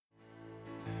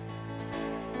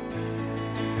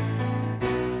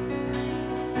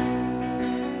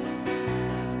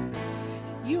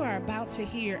about to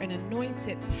hear an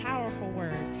anointed, powerful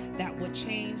word that will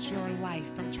change your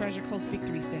life from Treasure Coast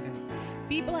Victory Center.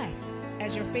 Be blessed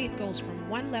as your faith goes from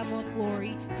one level of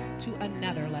glory to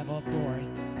another level of glory.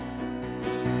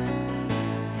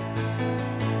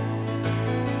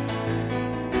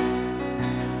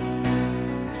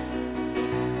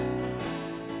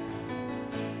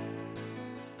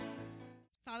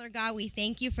 Father God, we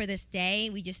thank you for this day.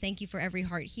 We just thank you for every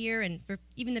heart here and for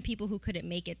even the people who couldn't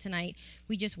make it tonight.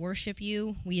 We just worship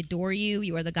you. We adore you.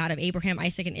 You are the God of Abraham,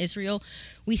 Isaac, and Israel.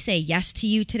 We say yes to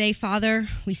you today, Father.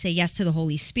 We say yes to the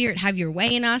Holy Spirit. Have your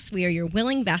way in us. We are your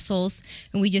willing vessels,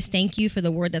 and we just thank you for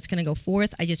the word that's going to go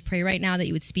forth. I just pray right now that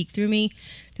you would speak through me,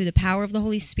 through the power of the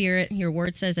Holy Spirit. Your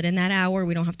word says that in that hour,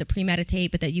 we don't have to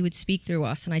premeditate, but that you would speak through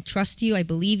us. And I trust you. I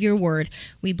believe your word.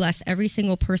 We bless every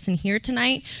single person here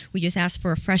tonight. We just ask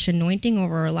for a fresh anointing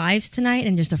over our lives tonight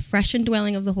and just a fresh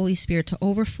indwelling of the Holy Spirit to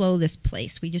overflow this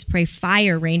place. We just pray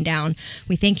fire rain down.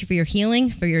 We thank you for your healing,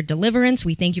 for your deliverance.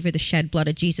 We thank you for the shed blood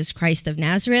of Jesus Christ of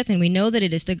Nazareth. And we know that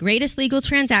it is the greatest legal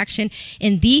transaction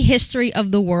in the history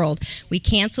of the world. We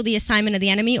cancel the assignment of the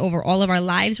enemy over all of our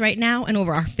lives right now and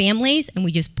over our families. And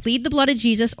we just plead the blood of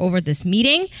Jesus over this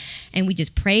meeting. And we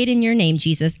just pray it in your name,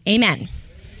 Jesus. Amen.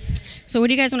 So what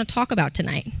do you guys want to talk about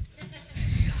tonight?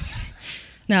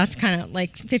 No, it's kind of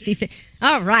like 50-50.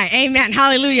 All right. Amen.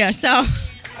 Hallelujah. So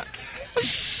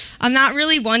I'm not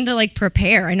really one to like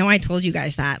prepare. I know I told you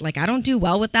guys that. Like, I don't do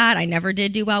well with that. I never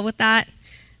did do well with that.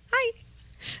 Hi.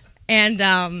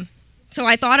 And so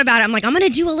I thought about it. I'm like, I'm going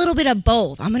to do a little bit of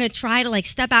both. I'm going to try to like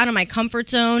step out of my comfort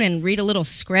zone and read a little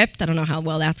script. I don't know how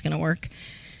well that's going to work.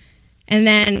 And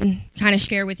then kind of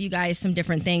share with you guys some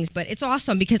different things. But it's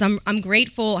awesome because I'm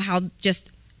grateful how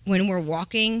just when we're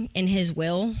walking in his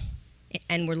will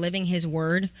and we're living his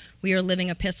word, we are living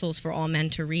epistles for all men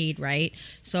to read, right?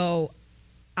 So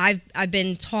I've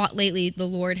been taught lately, the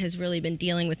Lord has really been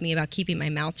dealing with me about keeping my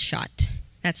mouth shut.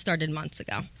 That started months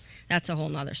ago. That's a whole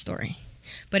nother story.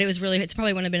 But it's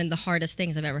probably one of the hardest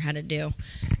things I've ever had to do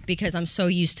because I'm so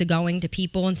used to going to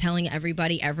people and telling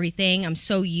everybody everything. I'm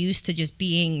so used to just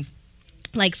being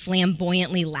like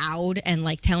flamboyantly loud and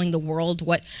like telling the world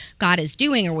what God is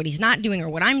doing or what he's not doing or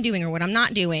what I'm doing or what I'm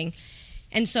not doing.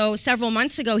 And so several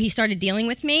months ago, he started dealing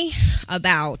with me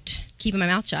about keeping my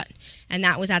mouth shut. And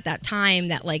that was at that time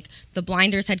that like the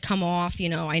blinders had come off. You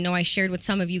know I shared with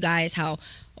some of you guys how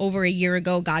over a year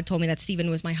ago, God told me that Stephen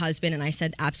was my husband. And I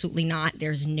said, absolutely not.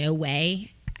 There's no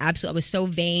way. Absolutely. I was so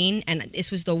vain. And this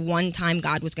was the one time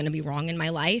God was going to be wrong in my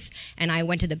life. And I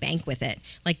went to the bank with it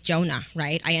like Jonah,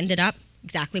 right? I ended up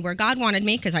exactly where God wanted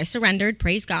me because I surrendered,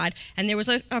 praise God. And there was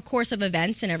a course of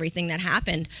events and everything that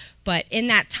happened. But in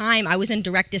that time, I was in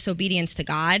direct disobedience to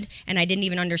God, and I didn't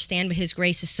even understand, but his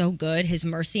grace is so good. His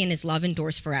mercy and his love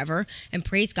endures forever. And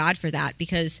praise God for that,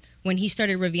 because when he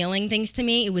started revealing things to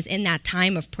me, it was in that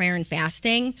time of prayer and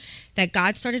fasting that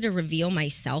God started to reveal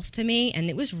myself to me,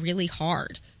 and it was really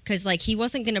hard because like he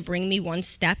wasn't going to bring me one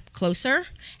step closer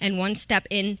and one step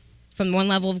in from one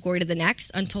level of glory to the next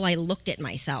until I looked at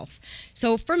myself.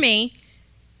 So for me,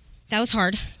 that was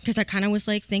hard because I kind of was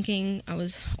like thinking I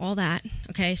was all that.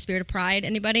 Okay, spirit of pride,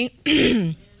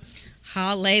 anybody?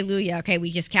 Hallelujah. Okay,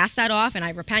 we just cast that off and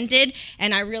I repented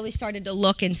and I really started to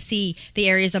look and see the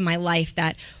areas of my life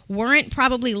that weren't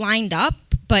probably lined up,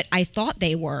 but I thought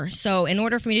they were. So in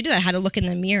order for me to do that, I had to look in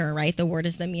the mirror, right? The word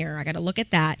is the mirror. I got to look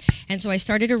at that. And so I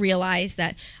started to realize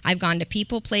that I've gone to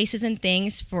people, places, and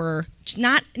things for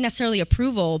not necessarily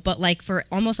approval, but like for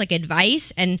almost like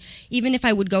advice. And even if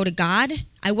I would go to God,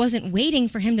 I wasn't waiting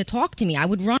for him to talk to me. I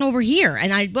would run over here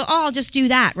and I'll just do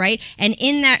that, right? And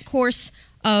in that course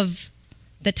of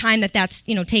the time that's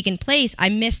taken place, I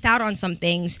missed out on some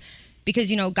things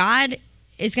because God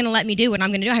is going to let me do what I'm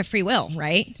going to do. I have free will,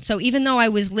 right? So even though I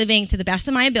was living to the best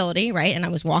of my ability, right, and I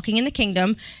was walking in the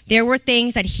kingdom, there were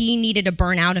things that he needed to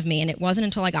burn out of me. And it wasn't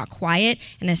until I got quiet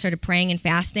and I started praying and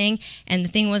fasting. And the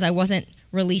thing was, I wasn't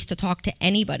released to talk to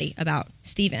anybody about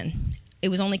Stephen. It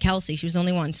was only Kelsey. She was the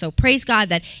only one. So praise God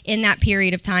that in that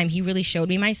period of time, he really showed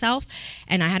me myself,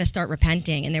 and I had to start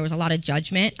repenting. And there was a lot of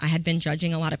judgment. I had been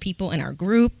judging a lot of people in our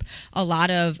group, a lot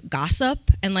of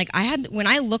gossip. And like when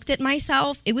I looked at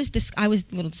myself, I was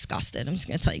a little disgusted. I'm just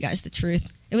going to tell you guys the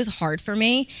truth. It was hard for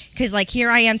me because like here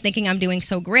I am thinking I'm doing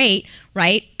so great,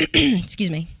 right?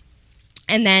 Excuse me.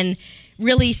 And then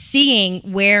really seeing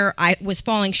where I was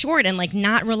falling short and like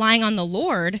not relying on the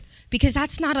Lord, because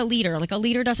that's not a leader. Like a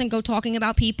leader doesn't go talking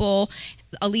about people.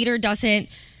 A leader doesn't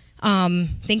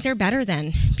think they're better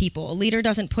than people. A leader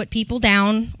doesn't put people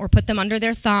down or put them under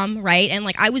their thumb, right? And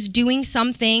like I was doing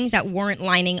some things that weren't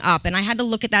lining up, and I had to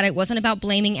look at that. It wasn't about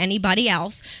blaming anybody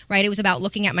else, right? It was about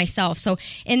looking at myself. So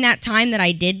in that time that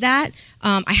I did that,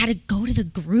 I had to go to the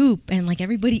group and like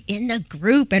everybody in the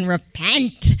group and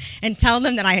repent and tell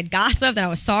them that I had gossiped and I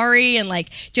was sorry and like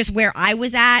just where I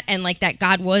was at and like that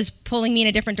God was pulling me in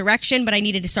a different direction, but I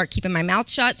needed to start keeping my mouth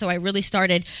shut. So I really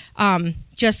started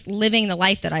just living the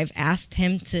life that I've asked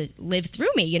him to live through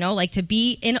me, you know, like to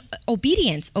be in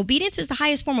obedience. Obedience is the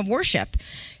highest form of worship.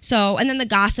 So, and then the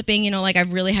gossiping, you know, like I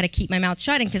really had to keep my mouth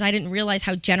shut because I didn't realize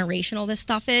how generational this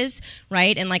stuff is,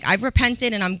 right? And like I've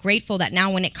repented and I'm grateful that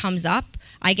now when it comes up,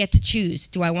 I get to choose.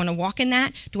 Do I want to walk in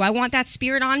that? Do I want that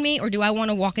spirit on me? Or do I want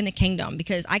to walk in the kingdom?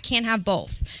 Because I can't have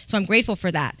both. So I'm grateful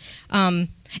for that.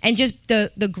 And just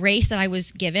the grace that I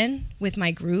was given with my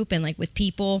group and like with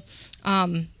people.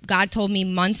 God told me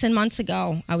months and months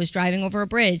ago, I was driving over a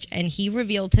bridge and he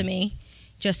revealed to me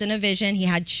just in a vision.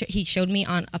 He showed me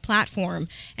on a platform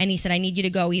and he said, I need you to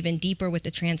go even deeper with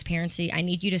the transparency. I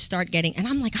need you to start getting, and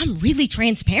I'm like, I'm really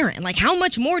transparent. Like, how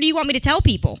much more do you want me to tell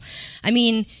people? I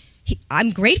mean, I'm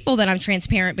grateful that I'm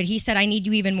transparent, but he said, I need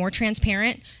you even more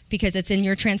transparent because it's in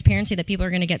your transparency that people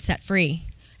are going to get set free.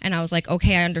 And I was like,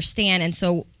 okay, I understand. And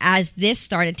so as this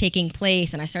started taking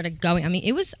place and I started going, I mean,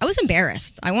 I was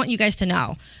embarrassed. I want you guys to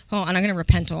know. Well, and I'm going to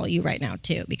repent to all you right now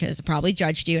too, because I probably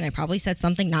judged you and I probably said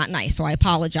something not nice. So I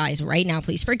apologize right now.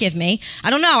 Please forgive me. I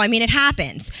don't know. I mean, it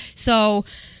happens. So,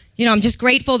 you know, I'm just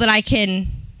grateful that I can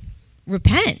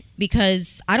repent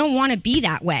because I don't want to be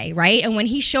that way, right? And when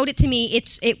he showed it to me,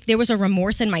 there was a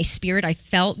remorse in my spirit. I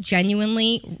felt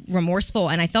genuinely remorseful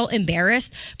and I felt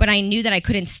embarrassed, but I knew that I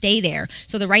couldn't stay there.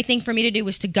 So the right thing for me to do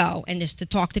was to go and just to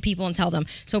talk to people and tell them.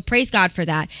 So praise God for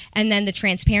that. And then the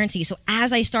transparency. So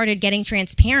as I started getting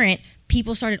transparent,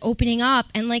 people started opening up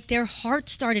and like their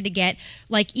hearts started to get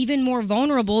like even more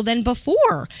vulnerable than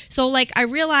before. So like I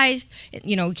realized,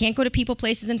 you know, we can't go to people,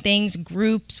 places and things,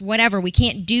 groups, whatever. We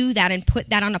can't do that and put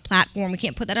that on a platform. We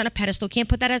can't put that on a pedestal. Can't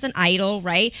put that as an idol,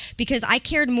 right? Because I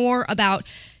cared more about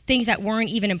things that weren't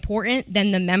even important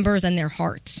than the members and their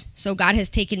hearts. So God has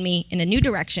taken me in a new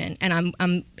direction and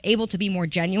I'm able to be more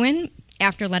genuine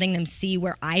after letting them see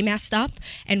where I messed up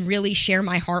and really share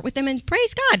my heart with them and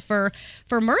praise God for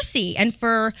mercy and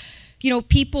for, you know,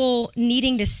 people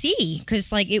needing to see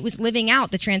because like it was living out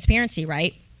the transparency,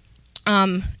 right?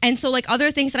 And so like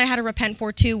other things that I had to repent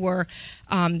for too were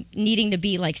needing to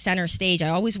be like center stage. I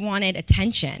always wanted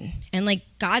attention and like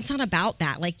God's not about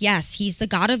that. Like, yes, he's the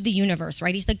God of the universe,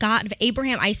 right? He's the God of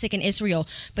Abraham, Isaac, and Israel.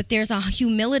 But there's a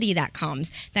humility that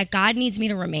comes that God needs me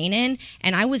to remain in.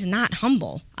 And I was not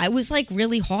humble. I was like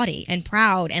really haughty and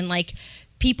proud and like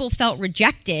people felt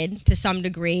rejected to some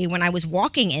degree when I was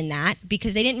walking in that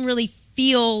because they didn't really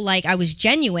feel like I was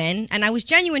genuine. And I was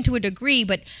genuine to a degree,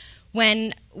 but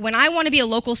when I want to be a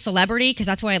local celebrity, because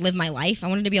that's why I live my life, I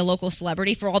wanted to be a local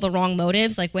celebrity for all the wrong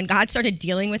motives. Like when God started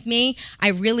dealing with me, I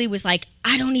really was like,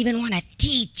 I don't even want to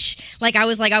teach. Like I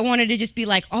was like, I wanted to just be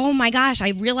like, oh my gosh, I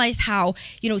realized how,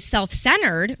 you know,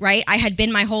 self-centered, right? I had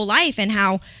been my whole life and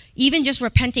how even just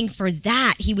repenting for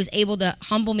that, he was able to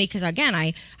humble me. Because again,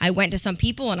 I went to some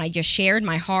people and I just shared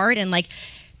my heart and like,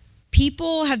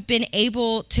 people have been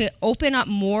able to open up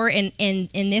more in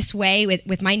this way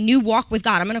with my new walk with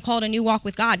God. I'm going to call it a new walk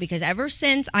with God because ever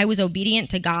since I was obedient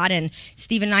to God and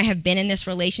Stephen and I have been in this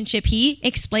relationship, the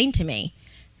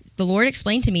Lord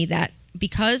explained to me that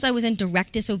because I was in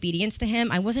direct disobedience to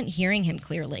him, I wasn't hearing him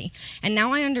clearly. And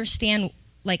now I understand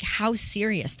like how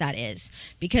serious that is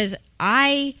because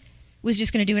I was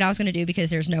just going to do what I was going to do because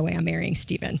there's no way I'm marrying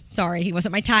Stephen. Sorry, he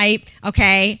wasn't my type.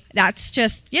 Okay, that's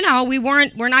just, you know,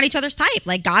 we're not each other's type.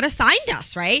 Like God assigned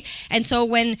us, right? And so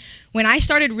when I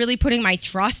started really putting my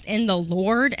trust in the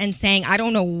Lord and saying, I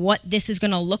don't know what this is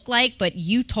going to look like, but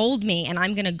you told me and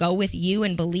I'm going to go with you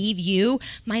and believe you,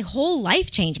 my whole life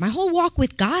changed. My whole walk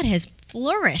with God has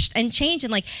flourished and changed.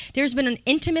 And like, there's been an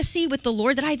intimacy with the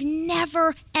Lord that I've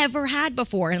never, ever had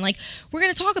before. And like, we're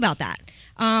going to talk about that.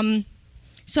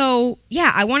 So,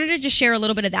 yeah, I wanted to just share a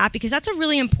little bit of that because that's a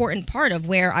really important part of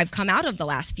where I've come out of the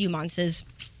last few months is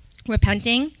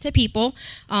repenting to people,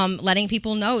 letting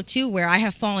people know, too, where I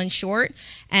have fallen short.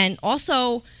 And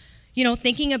also, you know,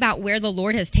 thinking about where the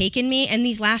Lord has taken me in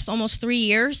these last almost 3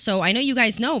 years. So I know you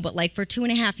guys know, but like for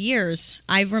 2.5 years,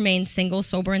 I've remained single,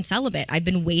 sober, and celibate. I've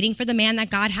been waiting for the man that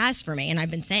God has for me. And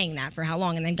I've been saying that for how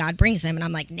long? And then God brings him. And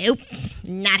I'm like, nope,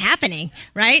 not happening.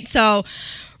 Right? So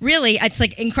really, it's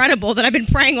like incredible that I've been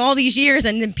praying all these years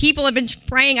and then people have been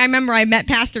praying. I remember I met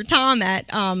Pastor Tom at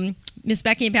Miss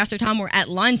Becky and Pastor Tom were at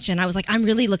lunch, and I was like, I'm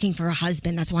really looking for a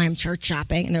husband. That's why I'm church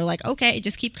shopping. And they're like, okay,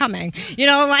 just keep coming.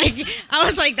 I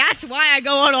was like, that's why I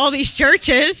go on all these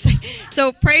churches.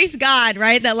 So praise God,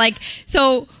 right?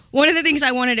 So one of the things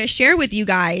I wanted to share with you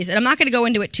guys, and I'm not going to go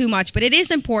into it too much, but it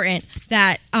is important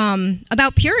that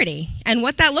about purity and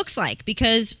what that looks like,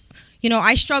 because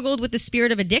I struggled with the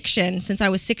spirit of addiction since I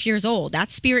was 6 years old.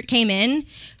 That spirit came in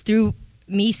through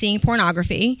me seeing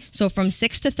pornography. So from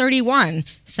 6 to 31,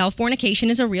 self-fornication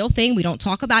is a real thing. We don't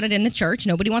talk about it in the church.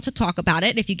 Nobody wants to talk about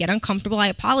it. If you get uncomfortable, I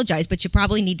apologize, but you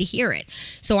probably need to hear it.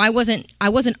 So I wasn't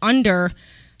under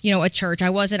a church.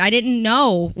 I didn't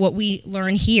know what we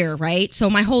learn here, right? So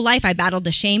my whole life I battled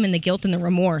the shame and the guilt and the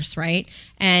remorse, right?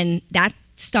 And that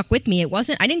stuck with me.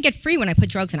 I didn't get free when I put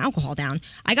drugs and alcohol down.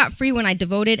 I got free when I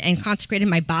devoted and consecrated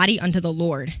my body unto the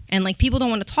Lord. And people don't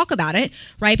want to talk about it,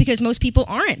 right? Because most people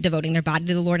aren't devoting their body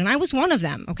to the Lord. And I was one of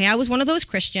them, okay? I was one of those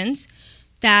Christians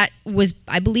I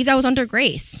believed I was under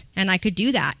grace and I could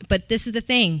do that. But this is the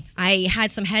thing. I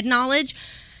had some head knowledge,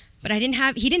 but he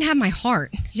didn't have my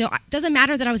heart. It doesn't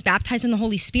matter that I was baptized in the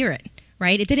Holy Spirit.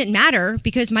 Right? It didn't matter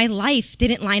because my life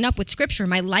didn't line up with Scripture.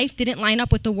 My life didn't line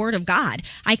up with the Word of God.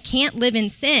 I can't live in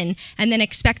sin and then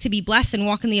expect to be blessed and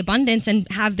walk in the abundance and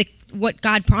have what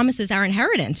God promises our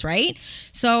inheritance, right?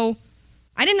 So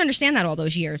I didn't understand that all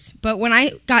those years. But when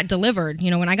I got delivered,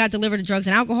 to drugs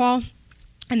and alcohol,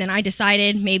 and then I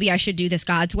decided maybe I should do this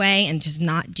God's way and just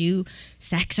not do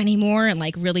sex anymore and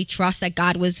really trust that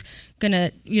God was going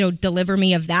to, deliver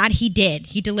me of that. He did.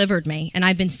 He delivered me. And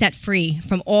I've been set free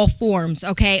from all forms,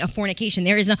 okay, of fornication.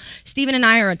 Stephen and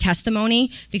I are a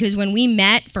testimony because when we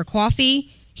met for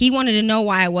coffee, he wanted to know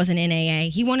why I wasn't in AA.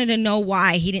 He wanted to know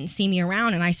why he didn't see me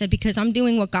around. And I said, because I'm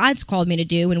doing what God's called me to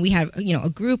do. And we had, a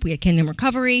group, we had Kingdom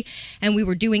Recovery, and we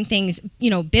were doing things,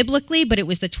 biblically, but it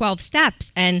was the 12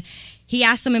 steps. And he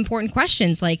asked some important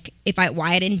questions like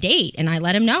why I didn't date. And I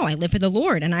let him know I live for the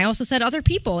Lord. And I also said other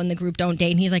people in the group don't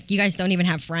date. And he's like, you guys don't even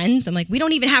have friends? I'm like, we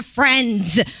don't even have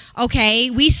friends, okay?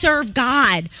 We serve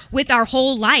God with our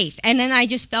whole life. And then I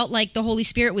just felt like the Holy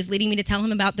Spirit was leading me to tell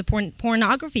him about the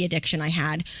pornography addiction I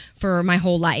had for my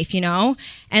whole life,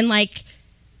 And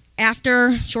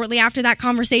shortly after that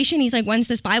conversation, he's like, when's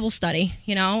this Bible study,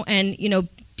 And,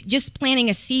 just planting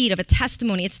a seed of a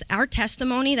testimony. It's our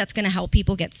testimony that's going to help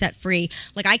people get set free.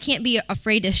 I can't be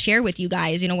afraid to share with you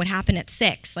guys, what happened at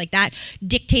 6. That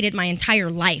dictated my entire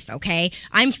life, okay?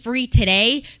 I'm free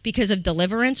today because of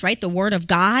deliverance, right? The Word of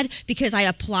God, because I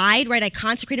applied, right? I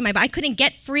consecrated my body. I couldn't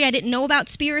get free. I didn't know about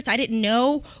spirits. I didn't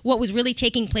know what was really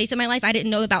taking place in my life. I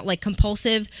didn't know about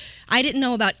compulsive. I didn't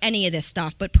know about any of this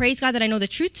stuff. But praise God that I know the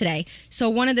truth today. So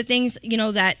one of the things,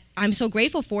 that I'm so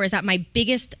grateful for is that my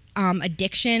biggest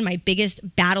addiction, my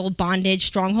biggest battle, bondage,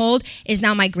 stronghold is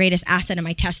now my greatest asset in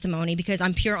my testimony because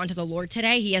I'm pure unto the Lord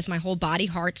today. He has my whole body,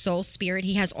 heart, soul, spirit.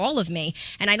 He has all of me.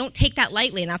 And I don't take that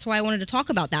lightly. And that's why I wanted to talk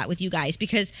about that with you guys,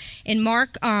 because in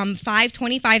Mark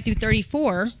 5:25 through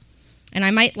 34, and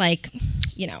I might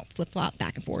flip-flop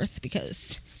back and forth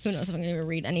because who knows if I'm going to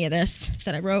read any of this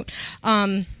that I wrote.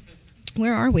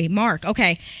 Where are we? Mark.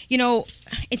 Okay.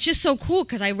 It's just so cool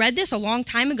because I read this a long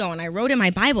time ago and I wrote in my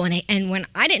Bible and when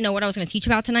I didn't know what I was going to teach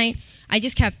about tonight, I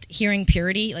just kept hearing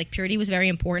purity. Purity was very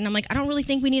important. I'm like, I don't really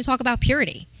think we need to talk about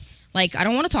purity. I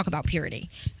don't want to talk about purity.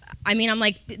 I'm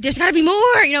like, there's got to be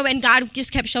more, and God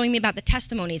just kept showing me about the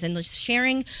testimonies and just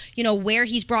sharing, where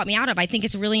he's brought me out of. I think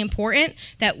it's really important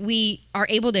that we are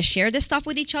able to share this stuff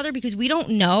with each other because we don't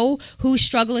know who's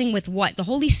struggling with what. The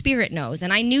Holy Spirit knows.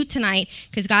 And I knew tonight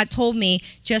because God told me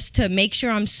just to make sure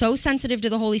I'm so sensitive to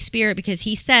the Holy Spirit because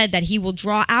he said that he will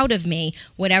draw out of me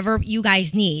whatever you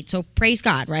guys need. So praise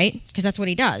God, right? Because that's what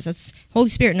he does. Holy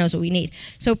Spirit knows what we need.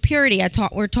 So purity,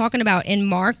 we're talking about in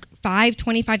Mark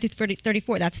 5:25 through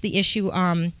 34. That's the issue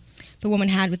the woman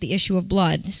had with the issue of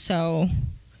blood. So,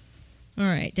 all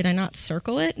right, did I not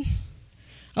circle it?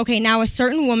 Okay, now a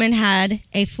certain woman had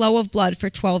a flow of blood for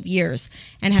 12 years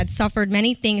and had suffered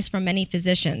many things from many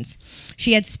physicians.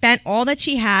 She had spent all that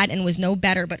she had and was no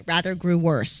better, but rather grew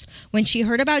worse. When she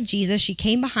heard about Jesus, she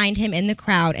came behind him in the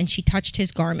crowd and she touched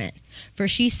his garment. For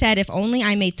she said, if only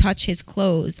I may touch his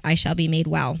clothes, I shall be made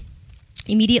well.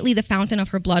 Immediately the fountain of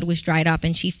her blood was dried up,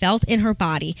 and she felt in her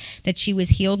body that she was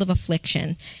healed of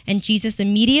affliction. And Jesus,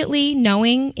 immediately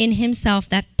knowing in himself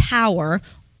that power,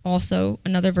 also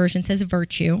another version says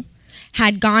virtue,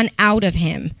 had gone out of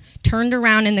him, turned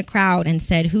around in the crowd and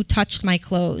said, who touched my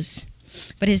clothes?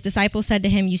 But his disciples said to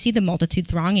him, you see the multitude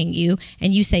thronging you,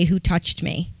 and you say, who touched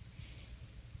me?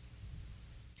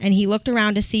 And he looked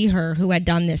around to see her who had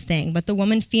done this thing. But the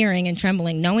woman, fearing and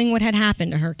trembling, knowing what had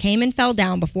happened to her, came and fell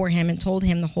down before him and told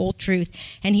him the whole truth.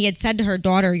 And he had said to her,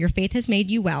 daughter, your faith has made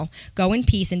you well. Go in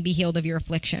peace and be healed of your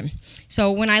affliction.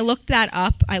 So when I looked that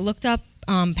up, I looked up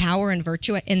power and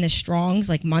virtue in the Strong's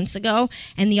like months ago.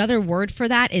 And the other word for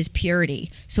that is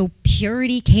purity. So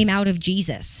purity came out of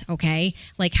Jesus, okay?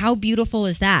 Like how beautiful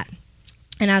is that?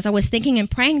 And as I was thinking and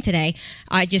praying today,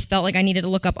 I just felt like I needed to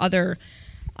look up other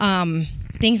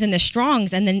things in the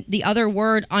Strong's, and then the other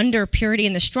word under purity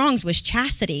in the Strong's was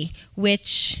chastity,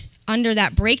 which under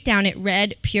that breakdown it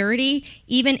read purity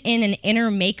even in an inner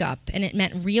makeup, and it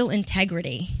meant real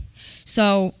integrity.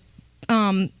 So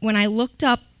when I looked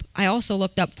up, I also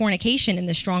looked up fornication in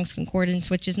the Strong's Concordance,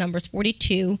 which is Numbers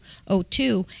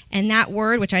 42:02, and that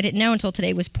word, which I didn't know until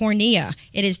today, was porneia.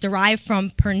 It is derived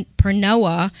from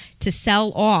pernoa, to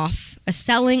sell off, a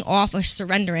selling off or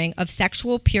surrendering of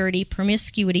sexual purity,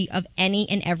 promiscuity of any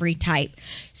and every type.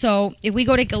 So if we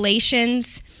go to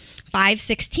Galatians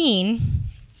 5:16,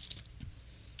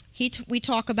 we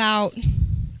talk about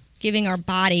giving our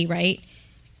body, right,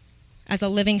 as a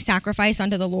living sacrifice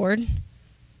unto the Lord.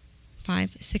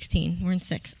 5:16. We're in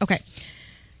 6. Okay.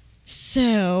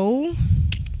 So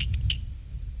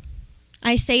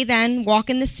I say then, walk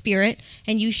in the Spirit,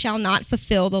 and you shall not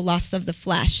fulfill the lusts of the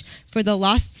flesh. For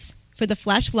the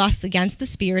flesh lusts against the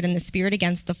Spirit, and the Spirit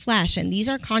against the flesh, and these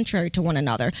are contrary to one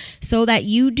another, so that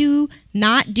you do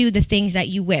not do the things that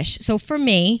you wish. So for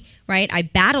me, right, I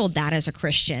battled that as a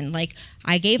Christian. Like,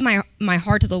 I gave my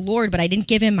heart to the Lord, but I didn't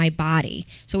give him my body.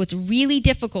 So it's really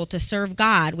difficult to serve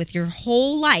God with your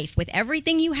whole life, with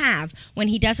everything you have, when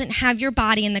he doesn't have your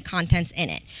body and the contents in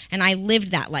it. And I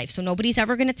lived that life. So nobody's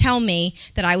ever going to tell me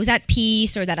that I was at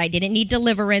peace or that I didn't need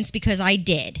deliverance, because I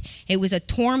did. It was a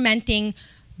tormenting.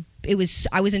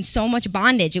 I was in so much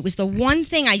bondage. It was the one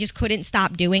thing I just couldn't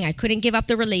stop doing. I couldn't give up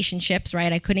the relationships,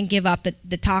 right? I couldn't give up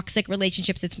the toxic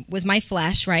relationships. It was my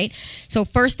flesh, right? So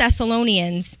 1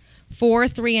 Thessalonians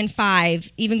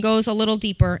 4:3-5 even goes a little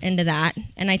deeper into that.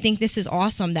 And I think this is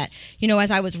awesome that, as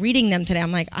I was reading them today,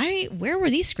 I'm like, where were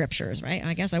these scriptures, right?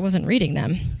 I guess I wasn't reading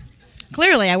them.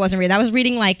 Clearly I wasn't reading. I was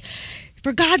reading like,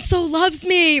 for God so loves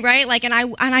me, right? Like, and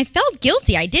I felt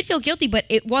guilty. I did feel guilty, but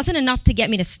it wasn't enough to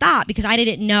get me to stop, because I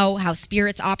didn't know how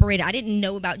spirits operated. I didn't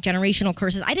know about generational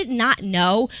curses. I did not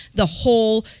know the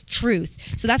whole truth.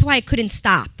 So that's why I couldn't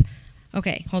stop.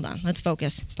 Okay, hold on. Let's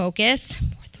focus.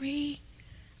 4:3.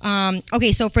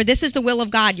 Okay, so for this is the will of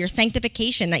God, your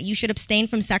sanctification, that you should abstain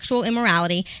from sexual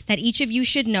immorality, that each of you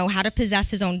should know how to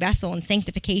possess his own vessel in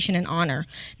sanctification and honor,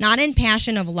 not in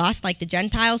passion of lust like the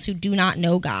Gentiles who do not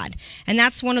know God. And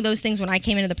that's one of those things when I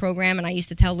came into the program and I used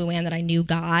to tell Luann that I knew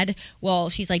God.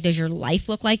 Well, she's like, does your life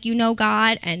look like you know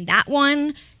God? And that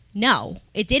one, no,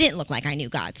 it didn't look like I knew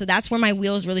God. So that's where my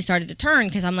wheels really started to turn,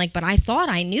 because I'm like, but I thought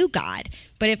I knew God.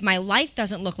 But if my life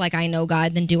doesn't look like I know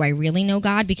God, then do I really know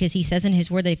God? Because he says in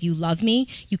his word that if you love me,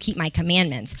 you keep my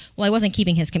commandments. Well, I wasn't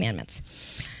keeping his commandments.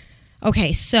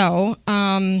 Okay, so,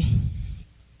 1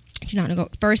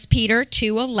 Peter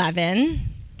 2:11.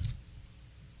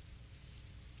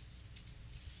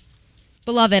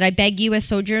 Beloved, I beg you as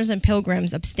sojourners and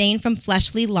pilgrims, abstain from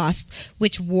fleshly lust,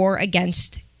 which war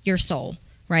against your soul.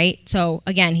 Right? So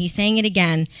again, he's saying it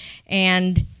again.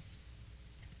 And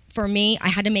for me, I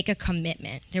had to make a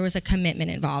commitment. There was a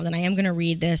commitment involved, and I am going to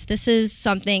read this. This is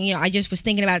something, I just was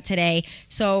thinking about it today.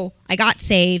 So I got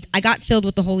saved. I got filled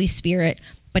with the Holy Spirit,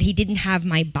 but he didn't have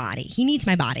my body. He needs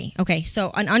my body. Okay,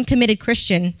 so an uncommitted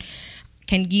Christian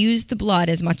can use the blood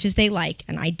as much as they like,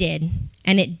 and I did,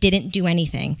 and it didn't do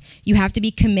anything. You have to be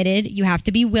committed. You have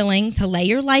to be willing to lay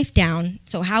your life down.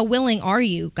 So how willing are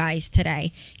you guys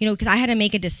today? Because I had to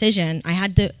make a decision. I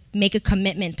had to make a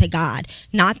commitment to God,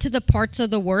 not to the parts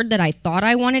of the word that I thought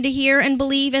I wanted to hear and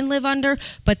believe and live under,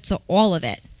 but to all of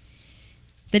it.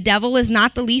 The devil is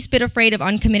not the least bit afraid of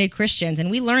uncommitted Christians, and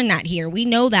we learn that here. We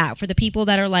know that for the people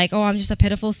that are like, oh, I'm just a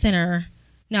pitiful sinner.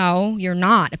 No, you're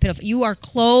not a pitiful. You are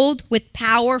clothed with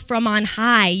power from on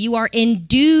high. You are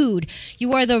endued.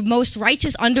 You are the most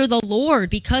righteous under the Lord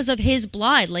because of his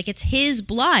blood. Like, it's his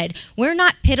blood. We're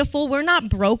not pitiful. We're not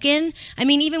broken. I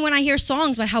mean, even when I hear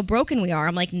songs about how broken we are,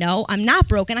 I'm like, no, I'm not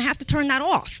broken. I have to turn that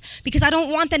off because I don't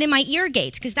want that in my ear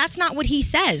gates, because that's not what he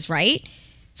says, right?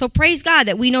 So praise God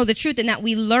that we know the truth and that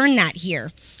we learn that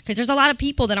here, because there's a lot of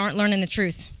people that aren't learning the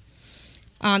truth.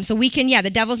 So we can, the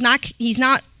devil's not,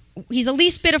 he's the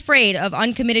least bit afraid of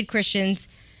uncommitted Christians.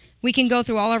 We can go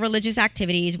through all our religious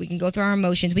activities. We can go through our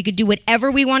emotions. We could do whatever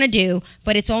we want to do,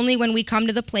 but it's only when we come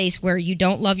to the place where you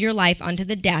don't love your life unto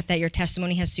the death that your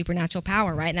testimony has supernatural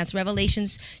power, right? And that's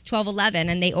Revelations 12:11.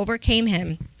 And they overcame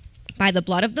him by the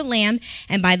blood of the Lamb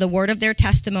and by the word of their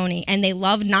testimony, and they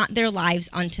love not their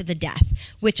lives unto the death.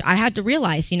 Which I had to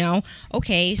realize,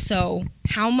 okay, so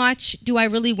how much do I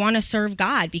really want to serve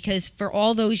God? Because for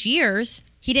all those years,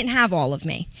 he didn't have all of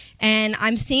me. And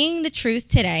I'm seeing the truth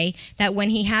today that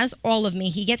when he has all of me,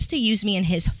 he gets to use me in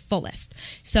his fullest.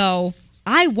 So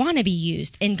I want to be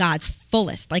used in God's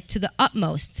fullest, like to the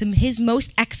utmost, to his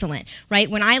most excellent, right?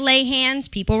 When I lay hands,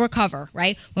 people recover,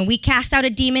 right? When we cast out a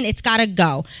demon, it's got to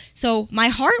go. So my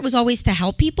heart was always to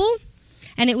help people,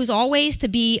 and it was always to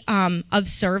be of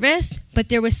service, but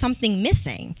there was something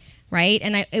missing, right?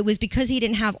 And it was because he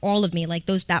didn't have all of me, like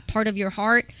that part of your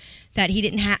heart that he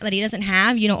doesn't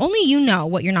have. Only you know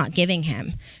what you're not giving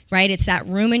him, right? It's that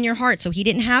room in your heart. So he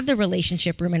didn't have the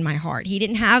relationship room in my heart. He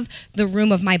didn't have the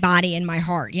room of my body in my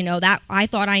heart. That I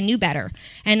thought I knew better.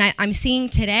 And I'm seeing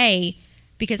today,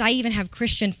 because I even have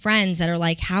Christian friends that are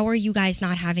like, how are you guys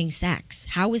not having sex?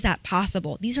 How is that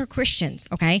possible? These are Christians,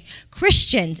 okay?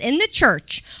 Christians in the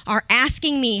church are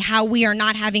asking me how we are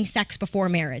not having sex before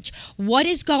marriage. What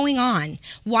is going on?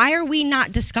 Why are we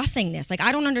not discussing this? Like,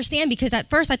 I don't understand, because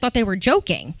at first I thought they were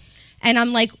joking. And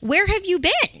I'm like, where have you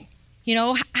been?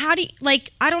 How do you,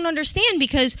 I don't understand,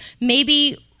 because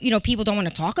maybe people don't want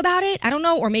to talk about it. I don't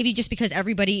know. Or maybe just because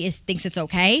everybody thinks it's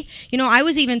okay. I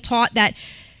was even taught that,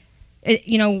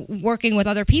 working with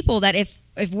other people, that if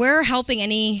we're helping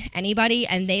anybody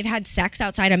and they've had sex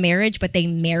outside of marriage, but they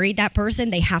married that person,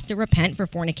 they have to repent for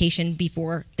fornication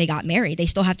before they got married. They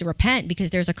still have to repent because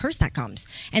there's a curse that comes.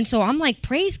 And so I'm like,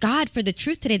 praise God for the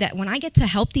truth today, that when I get to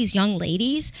help these young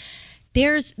ladies,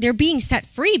 they're being set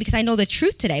free because I know the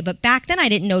truth today. But back then I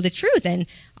didn't know the truth, and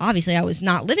obviously I was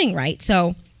not living right.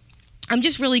 So I'm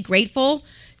just really grateful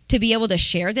to be able to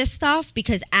share this stuff,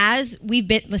 because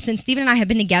since Stephen and I have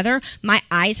been together, my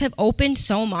eyes have opened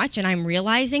so much, and I'm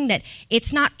realizing that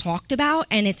it's not talked about,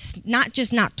 and it's not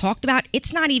just not talked about,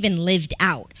 it's not even lived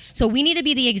out. So we need to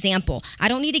be the example. I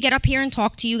don't need to get up here and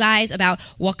talk to you guys about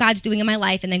what God's doing in my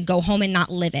life and then go home and not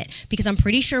live it, because I'm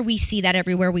pretty sure we see that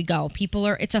everywhere we go.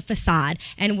 It's a facade,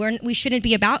 and we shouldn't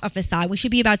be about a facade. We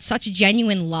should be about such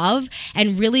genuine love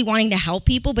and really wanting to help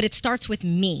people, but it starts with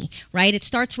me, right? It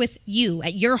starts with you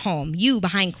at your home, you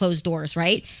behind closed doors,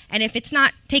 right? And if it's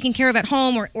not taken care of at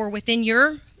home or within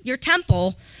your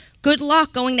temple, good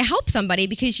luck going to help somebody,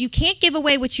 because you can't give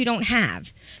away what you don't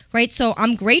have, right? So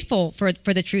I'm grateful for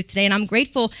the truth today, and I'm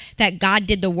grateful that God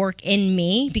did the work in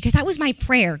me, because that was my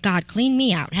prayer. God, clean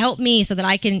me out, help me so that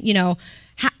I can,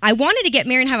 I wanted to get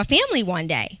married and have a family one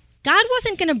day. God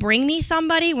wasn't going to bring me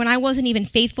somebody when I wasn't even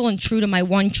faithful and true to my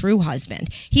one true husband.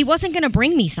 He wasn't going to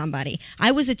bring me somebody. I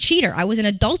was a cheater. I was an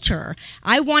adulterer.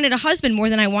 I wanted a husband more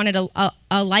than I wanted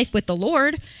a life with the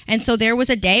Lord. And so there was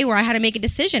a day where I had to make a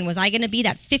decision. Was I going to be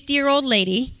that 50-year-old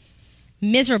lady,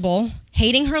 miserable,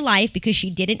 hating her life because she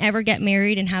didn't ever get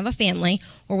married and have a family?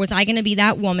 Or was I going to be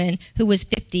that woman who was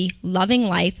 50, loving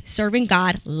life, serving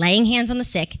God, laying hands on the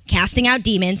sick, casting out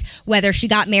demons, whether she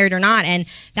got married or not? And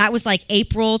that was like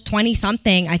April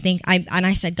 20-something, I think. And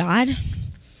I said, God,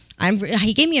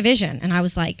 he gave me a vision. And I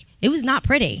was like, it was not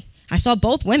pretty. I saw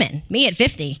both women, me at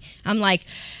 50. I'm like,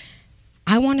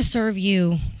 I want to serve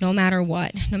you no matter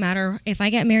what, no matter if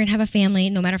I get married and have a family,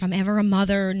 no matter if I'm ever a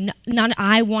mother,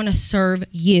 I want to serve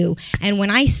you. And when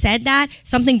I said that,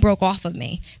 something broke off of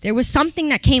me. There was something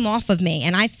that came off of me,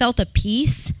 and I felt a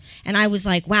peace, and I was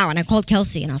like, wow. And I called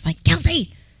Kelsey, and I was like,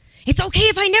 Kelsey, it's okay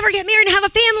if I never get married and have a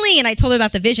family. And I told her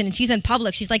about the vision, and she's in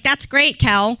public. She's like, that's great,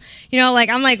 Kel. I'm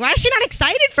like, why is she not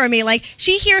excited for me? Like,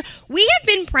 we have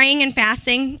been praying and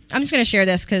fasting. I'm just going to share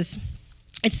this because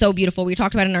it's so beautiful. We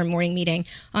talked about it in our morning meeting.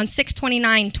 On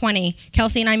 6/29/20,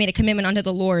 Kelsey and I made a commitment unto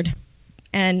the Lord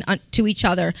and to each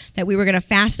other that we were going to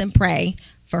fast and pray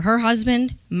for her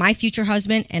husband, my future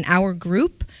husband, and our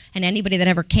group, and anybody that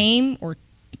ever came or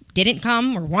didn't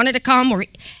come or wanted to come, or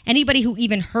anybody who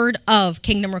even heard of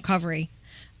Kingdom Recovery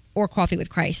or Coffee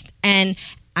with Christ. And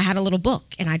I had a little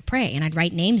book, and I'd pray, and I'd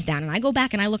write names down, and I go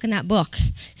back and I look in that book.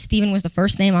 Stephen was the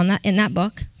first name in that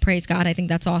book. Praise God. I think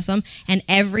that's awesome. And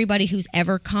everybody who's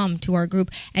ever come to our group,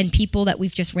 and people that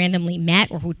we've just randomly met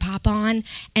or who'd pop on,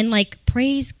 and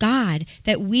praise God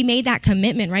that we made that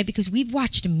commitment, right? Because we've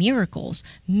watched miracles.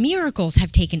 Miracles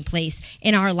have taken place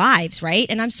in our lives, right?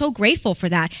 And I'm so grateful for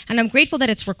that. And I'm grateful that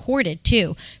it's recorded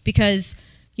too, because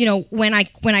when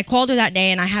I called her that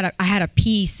day and I had a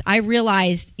peace, I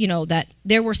realized, that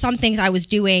there were some things I was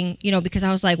doing, because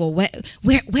I was like, well,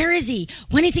 where is he?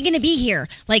 When is he going to be here?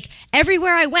 Like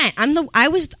everywhere I went, I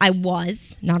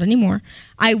was not anymore.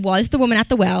 I was the woman at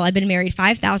the well. I've been married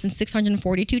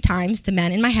 5,642 times to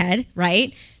men in my head,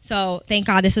 right? So thank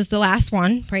God this is the last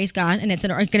one. Praise God. And it's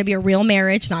going to be a real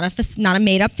marriage, not a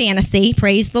made up fantasy.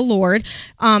 Praise the Lord.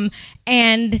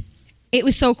 And it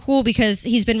was so cool because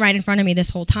he's been right in front of me this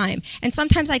whole time. And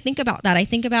sometimes I think about that. I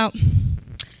think about,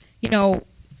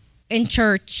 in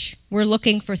church, we're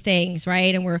looking for things,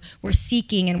 right? And we're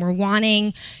seeking and we're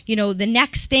wanting, the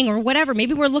next thing or whatever.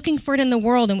 Maybe we're looking for it in the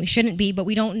world and we shouldn't be, but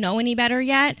we don't know any better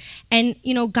yet. And,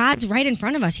 God's right in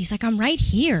front of us. He's like, I'm right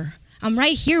here. I'm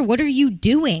right here. What are you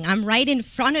doing? I'm right in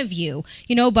front of you,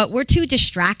 but we're too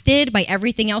distracted by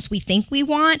everything else we think we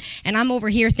want. And I'm over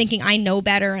here thinking I know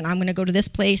better and I'm going to go to this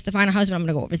place to find a husband. I'm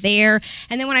going to go over there.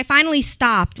 And then when I finally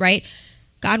stopped, right,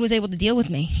 God was able to deal with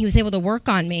me. He was able to work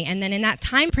on me. And then in that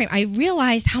time frame, I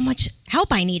realized how much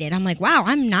help I needed. I'm like, wow,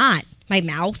 I'm not my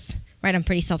mouth, right? I'm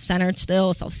pretty self-centered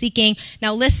still, self-seeking.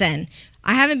 Now listen,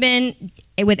 I haven't been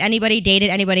with anybody, dated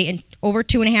anybody in over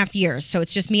 2.5 years. So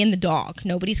it's just me and the dog.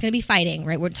 Nobody's going to be fighting,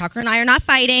 right? Tucker and I are not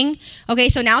fighting. Okay,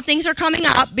 so now things are coming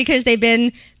up because they've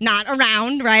been not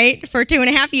around, right, for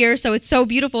 2.5 years. So it's so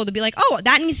beautiful to be like, oh,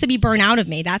 that needs to be burned out of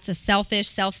me. That's a selfish,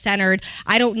 self-centered.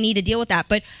 I don't need to deal with that.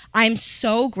 But I'm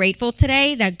so grateful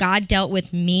today that God dealt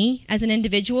with me as an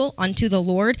individual unto the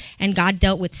Lord, and God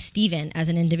dealt with Stephen as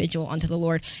an individual unto the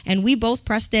Lord. And we both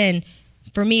pressed in.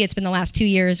 For me, it's been the last 2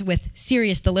 years with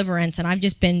serious deliverance, and I've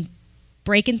just been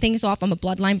breaking things off. I'm a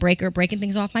bloodline breaker, breaking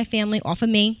things off my family, off of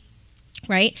me,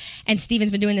 right? And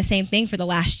Stephen's been doing the same thing for the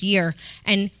last year.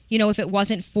 And, if it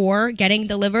wasn't for getting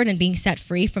delivered and being set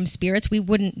free from spirits, we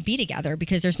wouldn't be together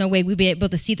because there's no way we'd be able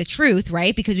to see the truth,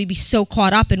 right? Because we'd be so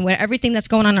caught up in everything that's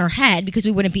going on in our head because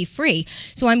we wouldn't be free.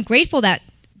 So I'm grateful that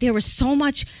there was so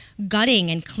much gutting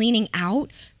and cleaning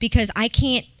out because I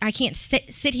can't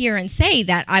sit here and say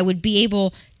that I would be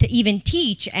able to even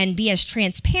teach and be as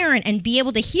transparent and be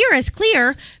able to hear as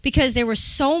clear because there was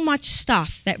so much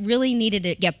stuff that really needed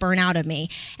to get burned out of me.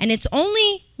 And it's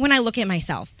only when I look at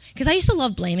myself, because I used to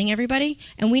love blaming everybody.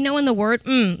 And we know in the Word,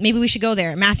 maybe we should go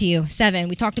there. Matthew 7,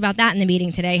 we talked about that in the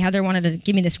meeting today. Heather wanted to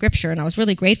give me the scripture, and I was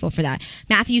really grateful for that.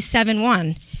 Matthew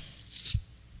 7:1.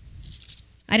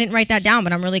 I didn't write that down,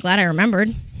 but I'm really glad I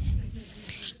remembered.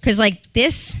 Because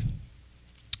this,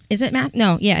 is it Matthew?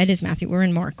 No, yeah, it is Matthew. We're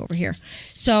in Mark over here.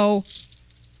 So,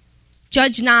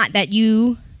 judge not that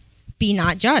you be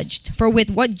not judged. For with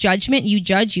what judgment you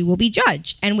judge, you will be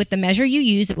judged. And with the measure you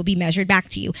use, it will be measured back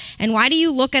to you. And why do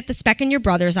you look at the speck in your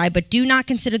brother's eye, but do not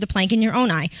consider the plank in your own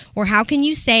eye? Or how can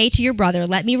you say to your brother,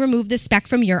 let me remove the speck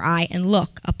from your eye, and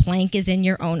look, a plank is in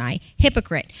your own eye?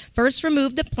 Hypocrite, first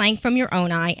remove the plank from your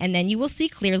own eye, and then you will see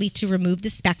clearly to remove the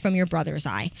speck from your brother's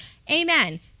eye.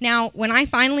 Amen. Now, when I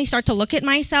finally start to look at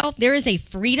myself, there is a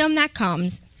freedom that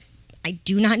comes. I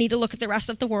do not need to look at the rest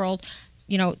of the world.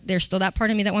 There's still that part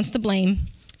of me that wants to blame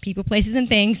people, places, and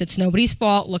things. It's nobody's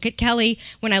fault. Look at Kelly.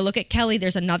 When I look at Kelly,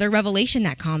 there's another revelation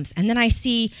that comes. And then I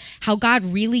see how God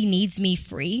really needs me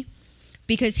free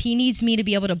because he needs me to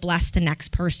be able to bless the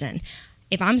next person.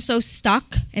 If I'm so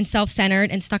stuck and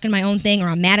self-centered and stuck in my own thing, or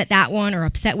I'm mad at that one or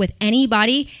upset with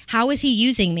anybody, how is he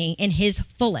using me in his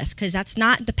fullest? Because that's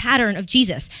not the pattern of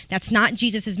Jesus. That's not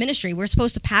Jesus's ministry. We're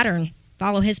supposed to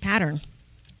follow his pattern.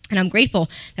 And I'm grateful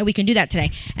that we can do that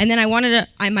today. And then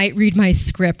I might read my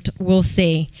script. We'll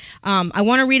see. I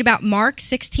want to read about Mark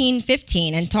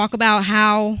 16:15 and talk about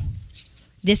how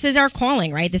this is our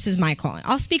calling, right? This is my calling.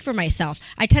 I'll speak for myself.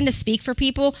 I tend to speak for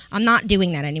people. I'm not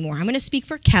doing that anymore. I'm going to speak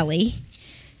for Kelly.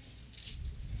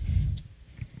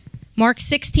 Mark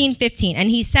 16:15, and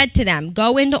he said to them,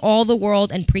 go into all the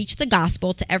world and preach the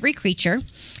gospel to every creature.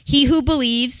 He who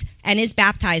believes and is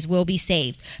baptized will be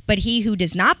saved, but he who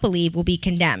does not believe will be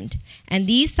condemned. And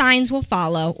these signs will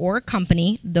follow or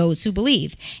accompany those who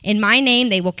believe. In my name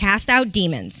they will cast out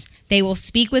demons. They will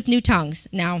speak with new tongues.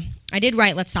 Now, I did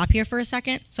write, let's stop here for a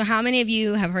second. So how many of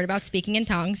you have heard about speaking in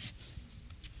tongues?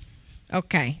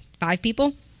 Okay, 5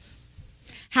 people.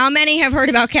 How many have heard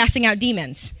about casting out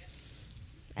demons?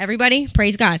 Everybody?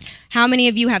 Praise God. How many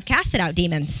of you have casted out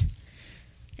demons?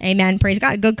 Amen. Praise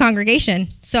God. Good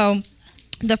congregation. So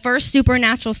the first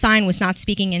supernatural sign was not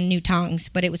speaking in new tongues,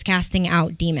 but it was casting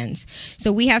out demons.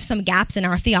 So we have some gaps in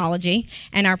our theology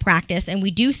and our practice, and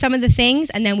we do some of the things,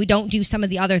 and then we don't do some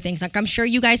of the other things. Like I'm sure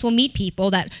you guys will meet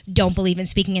people that don't believe in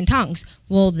speaking in tongues.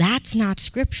 Well, that's not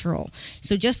scriptural.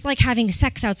 So just like having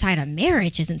sex outside of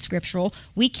marriage isn't scriptural,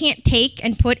 we can't take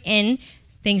and put in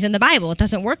things in the Bible. It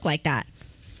doesn't work like that.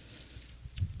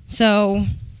 So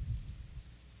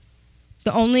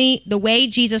The way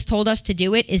Jesus told us to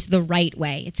do it is the right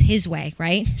way. It's his way,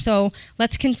 right? So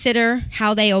let's consider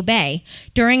how they obey.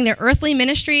 During the earthly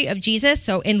ministry of Jesus,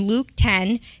 so in Luke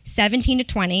 10, 17 to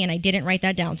 20, and I didn't write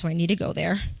that down, so I need to go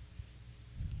there.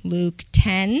 Luke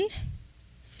 10,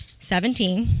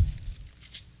 17.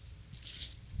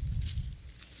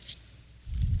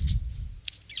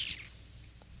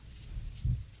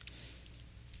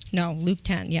 No, Luke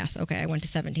 10. Yes, okay, I went to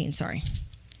 17, sorry.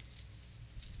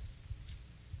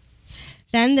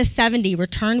 Then the 70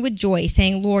 returned with joy,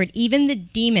 saying, Lord, even the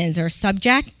demons are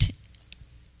subject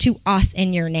to us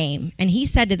in your name. And he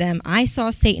said to them, I saw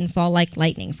Satan fall like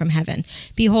lightning from heaven.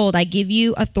 Behold, I give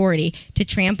you authority to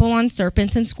trample on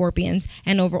serpents and scorpions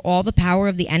and over all the power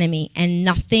of the enemy, and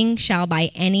nothing shall by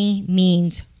any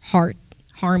means hurt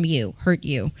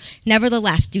you.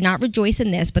 Nevertheless, do not rejoice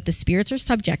in this, but the spirits are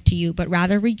subject to you, but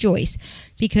rather rejoice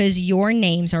because your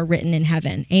names are written in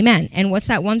heaven. Amen. And what's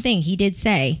that one thing he did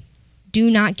say? Do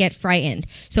not get frightened.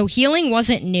 So healing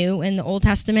wasn't new in the Old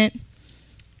Testament.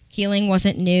 Healing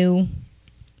wasn't new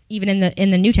even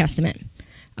in the New Testament.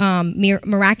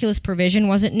 Miraculous provision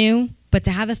wasn't new, but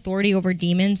to have authority over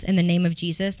demons in the name of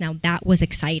Jesus, now that was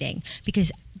exciting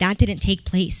because that didn't take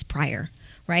place prior,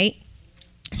 right?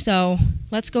 So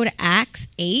let's go to Acts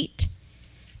 8.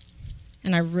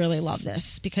 And I really love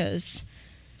this because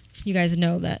you guys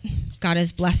know that God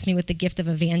has blessed me with the gift of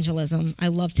evangelism. I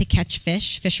love to catch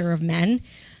fish, fisher of men.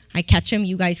 I catch them,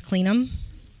 you guys clean them.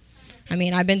 I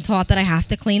mean, I've been taught that I have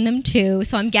to clean them too,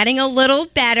 so I'm getting a little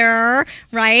better,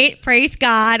 right? Praise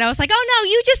God. I was like, oh no,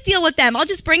 you just deal with them. I'll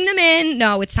just bring them in.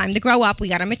 No, it's time to grow up. We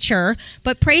got to mature.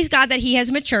 But praise God that he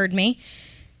has matured me.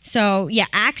 So yeah,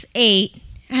 Acts 8.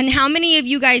 And how many of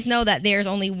you guys know that there's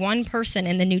only one person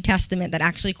in the New Testament that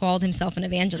actually called himself an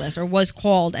evangelist or was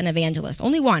called an evangelist?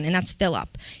 Only one, and that's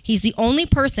Philip. He's the only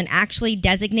person actually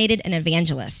designated an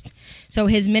evangelist. So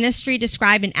his ministry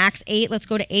described in Acts 8, let's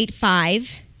go to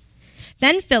 8:5.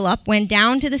 Then Philip went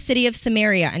down to the city of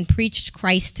Samaria and preached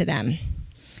Christ to them.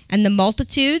 And the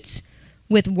multitudes,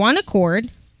 with one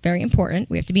accord, very important,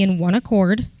 we have to be in one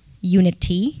accord,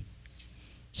 unity,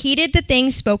 heeded the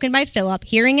things spoken by Philip,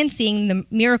 hearing and seeing the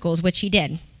miracles which he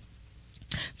did.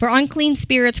 For unclean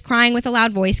spirits, crying with a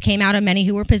loud voice, came out of many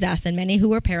who were possessed, and many who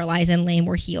were paralyzed and lame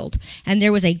were healed. And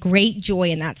there was a great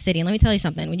joy in that city. And let me tell you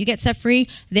something. When you get set free,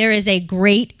 there is a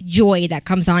great joy that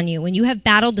comes on you. When you have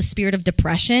battled the spirit of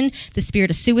depression, the spirit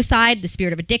of suicide, the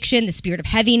spirit of addiction, the spirit of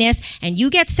heaviness, and you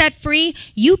get set free,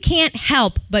 you can't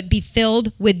help but be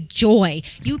filled with joy.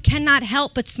 You cannot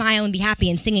help but smile and be happy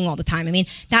and singing all the time. I mean,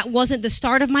 that wasn't the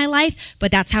start of my life,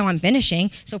 but that's how I'm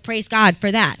finishing. So praise God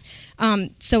for that.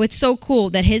 So it's so cool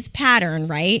that his pattern,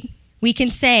 right? We can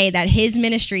say that his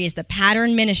ministry is the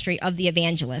pattern ministry of the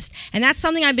evangelist. And that's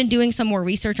something I've been doing some more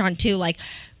research on too. Like,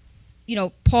 you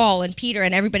know, Paul and Peter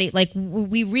and everybody, like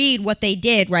we read what they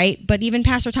did, right? But even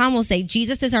Pastor Tom will say,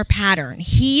 Jesus is our pattern.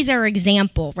 He's our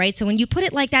example, right? So when you put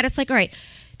it like that, it's like, all right,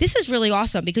 this is really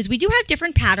awesome because we do have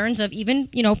different patterns of even,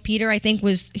 you know, Peter, I think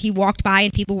he walked by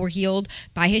and people were healed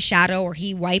by his shadow, or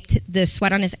he wiped the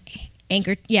sweat on his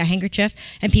handkerchief,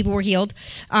 and people were healed.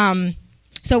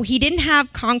 So he didn't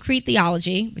have concrete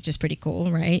theology, which is pretty cool,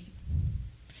 right?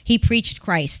 He preached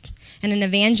Christ. And an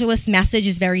evangelist's message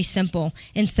is very simple.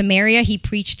 In Samaria, he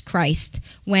preached Christ.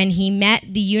 When he met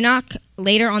the eunuch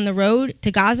later on the road to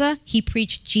Gaza, he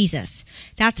preached Jesus.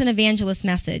 That's an evangelist's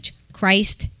message.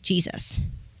 Christ, Jesus.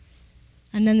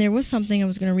 And then there was something I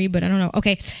was going to read, but I don't know.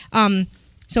 Okay.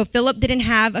 So Philip didn't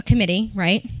have a committee,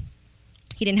 right?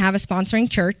 He didn't have a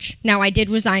sponsoring church. Now, I did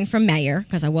resign from mayor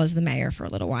because I was the mayor for a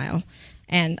little while.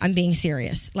 And I'm being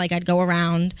serious. Like, I'd go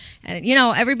around and, you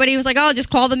know, everybody was like, oh, just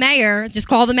call the mayor. Just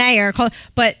call the mayor.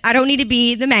 But I don't need to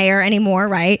be the mayor anymore,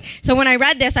 right? So when I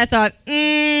read this, I thought,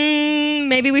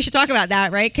 maybe we should talk about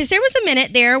that, right? Because there was a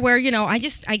minute there where, you know, I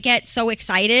get so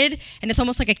excited. And it's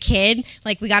almost like a kid.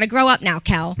 Like, we got to grow up now,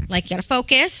 Kel. Like, you got to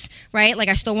focus, right? Like,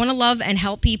 I still want to love and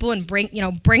help people and bring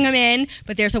them in.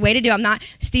 But there's a way to do it. I'm not,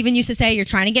 Stephen used to say, you're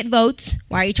trying to get votes.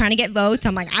 Why are you trying to get votes?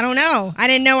 I'm like, I don't know. I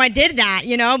didn't know I did that,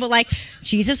 you know? But like,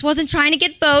 Jesus wasn't trying to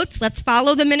get votes. Let's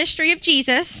follow the ministry of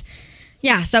Jesus.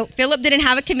 Yeah, so Philip didn't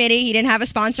have a committee. He didn't have a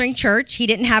sponsoring church. He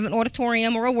didn't have an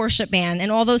auditorium or a worship band.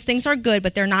 And all those things are good,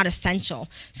 but they're not essential.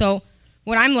 So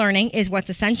what I'm learning is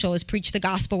what's essential is preach the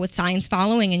gospel with signs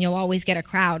following, and you'll always get a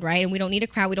crowd, right? And we don't need a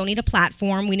crowd. We don't need a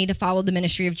platform. We need to follow the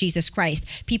ministry of Jesus Christ.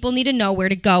 People need to know where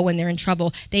to go when they're in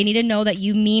trouble. They need to know that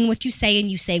you mean what you say and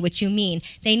you say what you mean.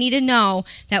 They need to know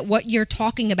that what you're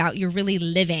talking about, you're really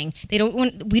living. I don't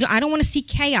want to see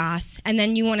chaos, and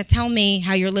then you want to tell me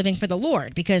how you're living for the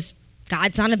Lord, because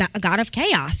God's not a God of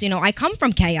chaos. I come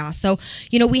from chaos. So,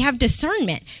 we have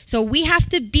discernment. So we have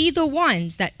to be the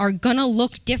ones that are going to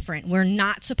look different. We're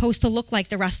not supposed to look like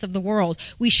the rest of the world.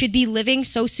 We should be living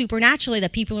so supernaturally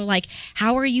that people are like,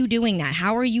 how are you doing that?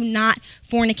 How are you not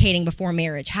fornicating before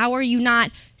marriage? How are you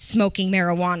not smoking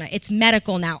marijuana? It's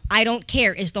medical now. I don't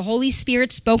care. Is the Holy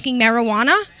Spirit smoking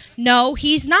marijuana? No,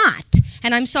 he's not.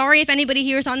 And I'm sorry if anybody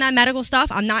here is on that medical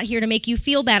stuff. I'm not here to make you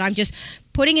feel bad. I'm just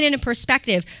putting it into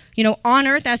perspective. On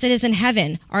earth as it is in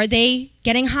heaven, are they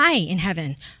getting high in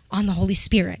heaven? On the Holy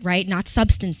Spirit, right? Not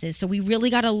substances. So we really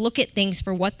got to look at things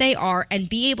for what they are and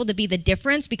be able to be the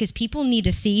difference, because people need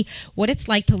to see what it's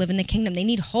like to live in the kingdom. They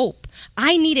need hope.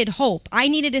 I needed hope. I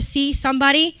needed to see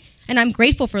somebody, and I'm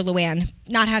grateful for Luann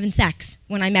not having sex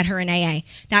when I met her in AA.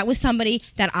 That was somebody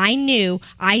that I knew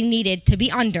I needed to be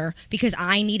under because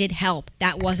I needed help.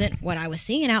 That wasn't what I was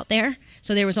seeing out there.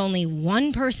 So there was only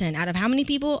one person out of how many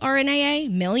people are in AA?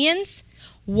 Millions?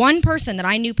 One person that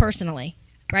I knew personally,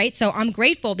 right? So I'm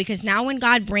grateful because now when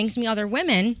God brings me other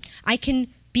women, I can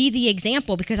be the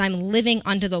example because I'm living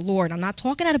unto the Lord. I'm not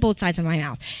talking out of both sides of my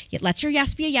mouth. Yet let your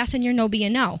yes be a yes and your no be a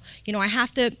no. I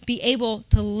have to be able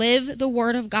to live the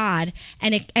word of God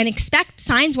and expect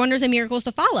signs, wonders, and miracles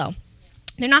to follow.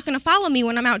 They're not going to follow me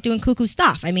when I'm out doing cuckoo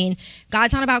stuff.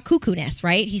 God's not about cuckoo-ness,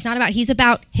 right? He's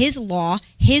about his law,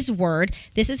 his word.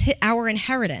 This is our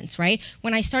inheritance, right?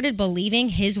 When I started believing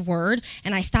his word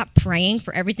and I stopped praying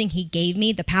for everything he gave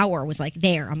me, the power was like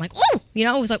there. I'm like, oh,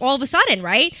 it was like all of a sudden,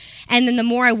 right? And then the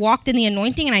more I walked in the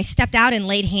anointing and I stepped out and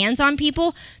laid hands on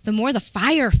people, the more the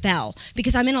fire fell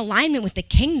because I'm in alignment with the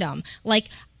kingdom.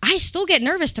 I still get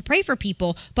nervous to pray for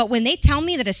people, but when they tell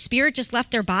me that a spirit just left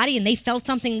their body and they felt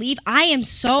something leave, I am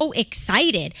so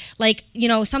excited.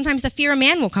 Sometimes the fear of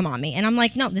man will come on me, and I'm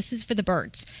like, no, this is for the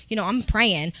birds. I'm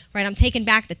praying, right? I'm taking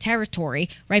back the territory,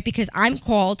 right? Because I'm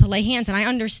called to lay hands, and I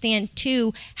understand,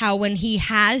 too, how when he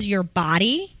has your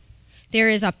body, there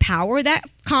is a power that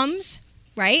comes,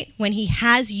 right? When he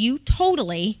has you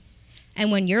totally. And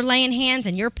when you're laying hands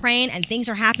and you're praying and things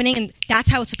are happening, and that's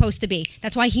how it's supposed to be.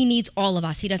 That's why he needs all of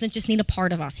us. He doesn't just need a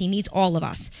part of us. He needs all of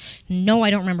us. No, I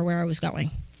don't remember where I was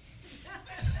going.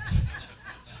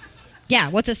 Yeah,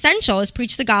 what's essential is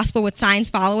preach the gospel with signs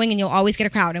following, and you'll always get a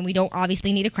crowd. And we don't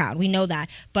obviously need a crowd. We know that.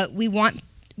 But we want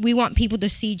people to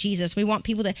see Jesus. We want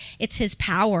people it's his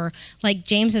power. Like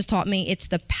James has taught me, it's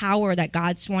the power that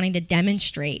God's wanting to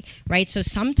demonstrate, right? So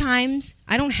sometimes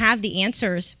I don't have the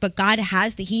answers, but God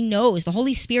has he knows, the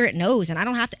Holy Spirit knows, and I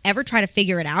don't have to ever try to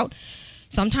figure it out.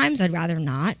 Sometimes I'd rather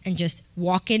not and just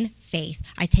walk in faith.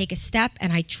 I take a step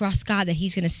and I trust God that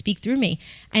he's going to speak through me.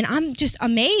 And I'm just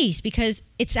amazed because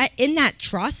it's in that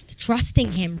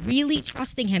trusting him, really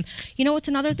trusting him. What's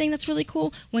another thing that's really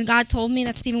cool? When God told me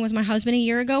that Stephen was my husband a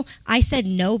year ago, I said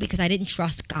no because I didn't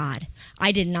trust God.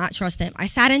 I did not trust him. I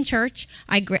sat in church.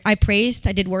 I praised.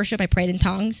 I did worship. I prayed in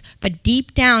tongues. But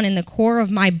deep down in the core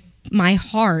of my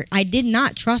heart, I did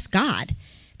not trust God.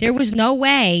 There was no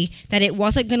way that it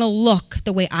wasn't going to look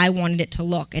the way I wanted it to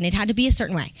look. And it had to be a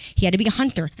certain way. He had to be a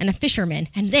hunter and a fisherman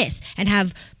and this and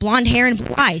have blonde hair and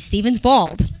blue eyes. Stephen's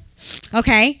bald.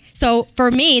 Okay? So for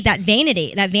me, that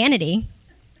vanity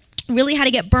really had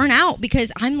to get burnt out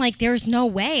because I'm like, there's no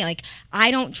way. I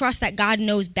don't trust that God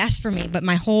knows best for me. But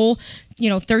my whole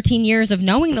 13 years of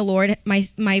knowing the Lord, my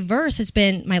life verse has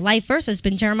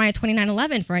been Jeremiah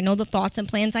 29:11. For I know the thoughts and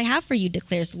plans I have for you,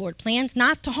 declares the Lord. Plans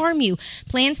not to harm you,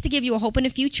 plans to give you a hope in the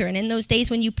future. And in those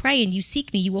days when you pray and you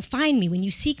seek me, you will find me. When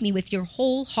you seek me with your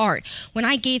whole heart. When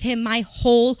I gave him my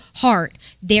whole heart,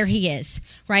 there he is,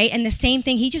 right? And the same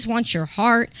thing, he just wants your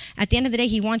heart. At the end of the day,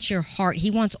 he wants your heart. He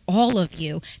wants all of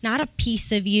you, not a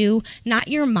piece of you, not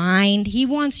your mind. He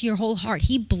wants your whole heart.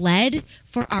 He bled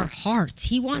for our hearts.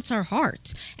 He wants our hearts.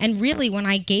 And really, when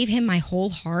I gave him my whole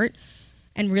heart,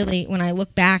 and really, when I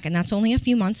look back, and that's only a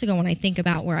few months ago when I think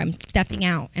about where I'm stepping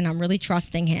out and I'm really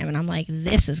trusting him, and I'm like,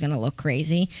 this is going to look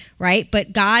crazy, right?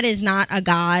 But God is not a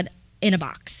God in a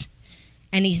box.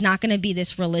 And he's not going to be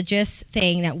this religious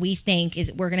thing that we think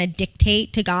is we're going to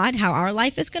dictate to God how our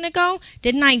life is going to go.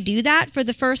 Didn't I do that for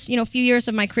the first, few years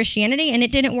of my Christianity? And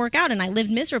it didn't work out and I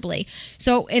lived miserably.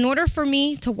 So in order for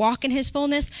me to walk in his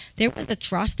fullness, there was a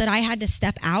trust that I had to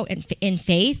step out in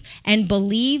faith and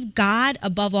believe God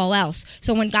above all else.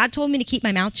 So when God told me to keep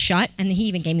my mouth shut, and he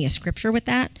even gave me a scripture with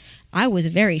that, I was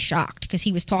very shocked because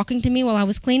he was talking to me while I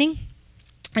was cleaning.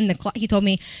 And he told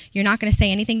me, you're not going to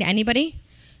say anything to anybody.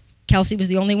 Kelsey was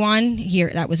the only one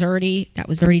here that was already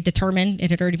determined. It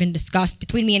had already been discussed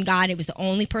between me and God. It was the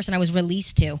only person I was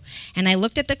released to. And I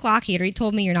looked at the clock. He had already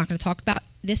told me, you're not going to talk about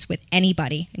this with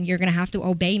anybody, and you're going to have to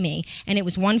obey me. And it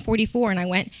was 1:44, and I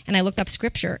went and I looked up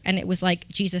scripture, and it was like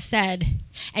Jesus said,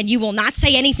 and you will not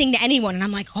say anything to anyone. And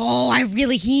I'm like, oh,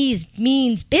 he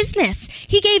means business.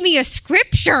 He gave me a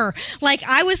scripture. Like,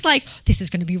 I was like, this is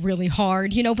going to be really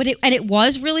hard, but it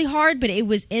was really hard, but it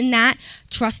was in that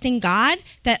trusting God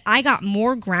that I got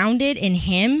more grounded in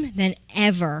him than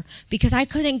ever, because I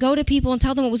couldn't go to people and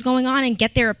tell them what was going on and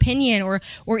get their opinion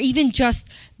or even just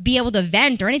be able to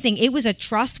vent or anything. It was a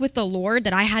trust with the Lord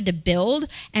that I had to build,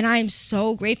 and I'm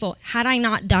so grateful. Had I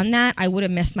not done that, I would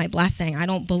have missed my blessing. I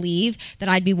don't believe that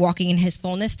I'd be walking in his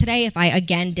fullness today if I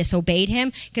again disobeyed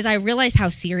him, because I realized how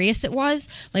serious it was,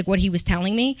 like what he was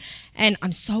telling me. And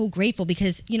I'm so grateful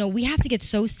because, we have to get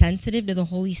so sensitive to the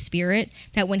Holy Spirit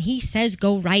that when he says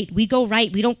go right, we go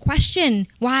right. We don't question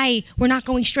why we're not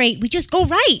going straight. We just go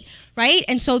right?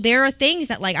 And so there are things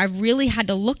that I really had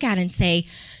to look at and say,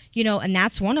 and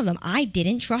that's one of them. I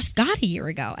didn't trust God a year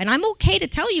ago. And I'm okay to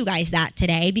tell you guys that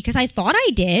today because I thought I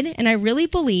did. And I really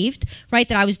believed, right,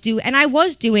 that I was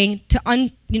doing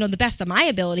the best of my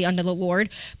ability under the Lord.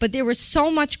 But there was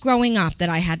so much growing up that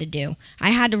I had to do.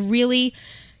 I had to really,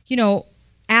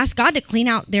 ask God to clean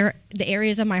out the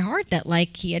areas of my heart that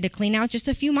he had to clean out just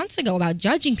a few months ago about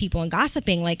judging people and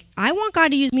gossiping. I want God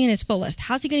to use me in his fullest.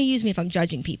 How's he going to use me if I'm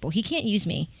judging people? He can't use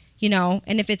me. And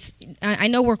if I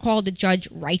know we're called to judge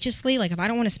righteously. If I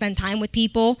don't want to spend time with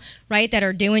people, right, that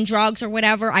are doing drugs or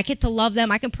whatever, I get to love them.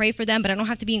 I can pray for them, but I don't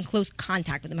have to be in close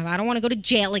contact with them. If I don't want to go to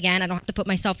jail again, I don't have to put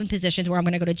myself in positions where I'm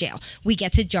going to go to jail. We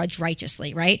get to judge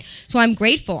righteously, right? So I'm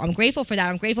grateful. I'm grateful for that.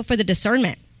 I'm grateful for the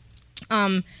discernment.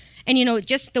 And,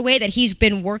 just the way that he's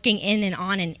been working in and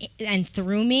on and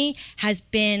through me has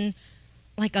been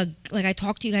like I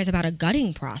talked to you guys about a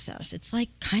gutting process. It's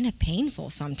kind of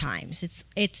painful sometimes.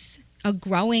 It's a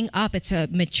growing up. It's a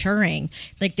maturing.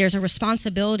 There's a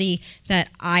responsibility that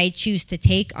I choose to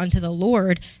take unto the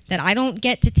Lord that I don't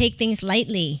get to take things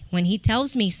lightly when he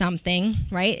tells me something,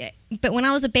 right? But when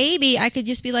I was a baby, I could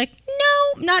just be like,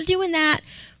 no, I'm not doing that.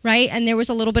 Right? And there was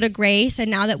a little bit of grace. And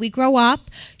now that we grow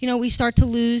up, we start to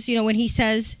lose, when he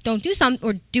says, don't do something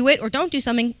or do it or don't do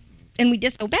something and we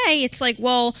disobey, it's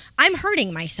well, I'm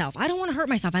hurting myself. I don't want to hurt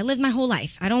myself. I lived my whole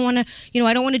life. I don't want to,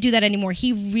 I don't want to do that anymore.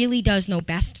 He really does know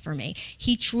best for me.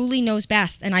 He truly knows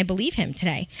best. And I believe him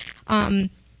today. And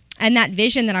that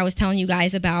vision that I was telling you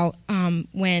guys about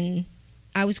when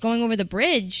I was going over the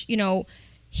bridge,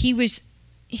 he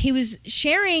was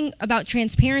sharing about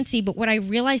transparency, but what I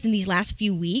realized in these last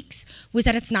few weeks was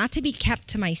that it's not to be kept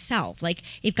to myself.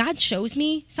 If God shows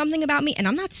me something about me, and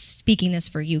I'm not speaking this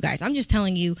for you guys, I'm just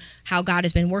telling you how God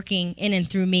has been working in and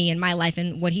through me in my life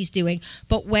and what he's doing.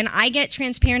 But when I get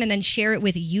transparent and then share it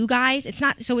with you guys, it's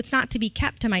not to be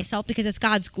kept to myself because it's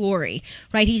God's glory,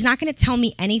 right? He's not going to tell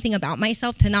me anything about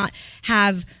myself to not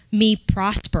have me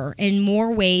prosper in more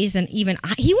ways than even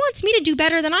he wants me to do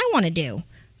better than I want to do.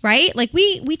 Right?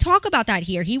 We talk about that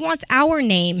here. He wants our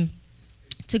name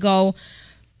to go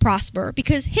prosper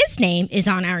because his name is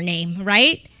on our name,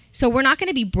 right? So we're not going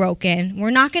to be broken. We're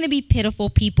not going to be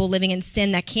pitiful people living in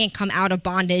sin that can't come out of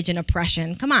bondage and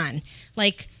oppression. Come on.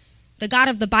 The God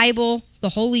of the Bible, the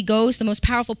Holy Ghost, the most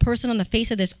powerful person on the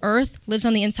face of this earth lives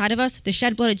on the inside of us. The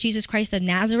shed blood of Jesus Christ of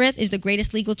Nazareth is the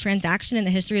greatest legal transaction in the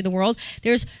history of the world.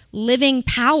 There's living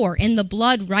power in the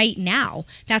blood right now.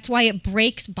 That's why it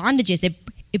breaks bondages.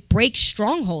 It breaks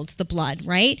strongholds, the blood,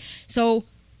 right? So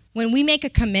when we make a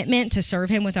commitment to serve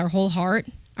him with our whole heart,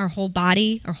 our whole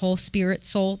body, our whole spirit,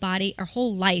 soul, body, our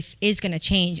whole life is going to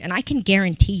change. And I can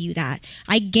guarantee you that.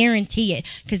 I guarantee it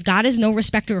because God is no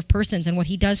respecter of persons. And what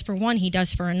he does for one, he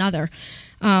does for another.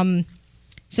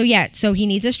 So he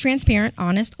needs us transparent,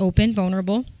 honest, open,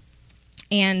 vulnerable.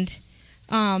 And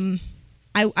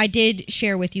I did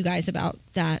share with you guys about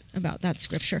that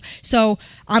scripture. So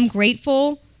I'm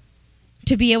grateful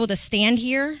to be able to stand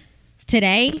here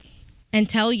today and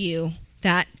tell you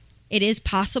that it is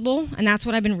possible, and that's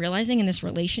what I've been realizing in this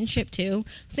relationship too.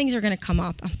 Things are going to come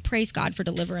up. Praise God for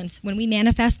deliverance. When we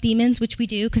manifest demons, which we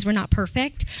do because we're not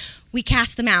perfect, we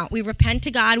cast them out. We repent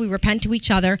to God, we repent to each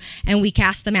other, and we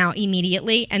cast them out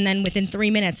immediately, and then within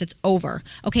 3 minutes, it's over.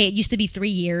 Okay, it used to be 3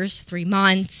 years, 3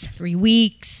 months, 3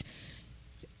 weeks.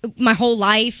 My whole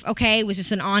life, okay, was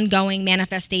just an ongoing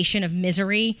manifestation of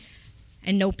misery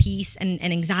and no peace and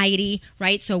anxiety,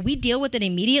 right? So we deal with it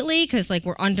immediately because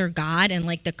we're under God, and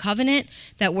the covenant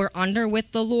that we're under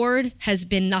with the Lord has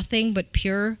been nothing but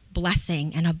pure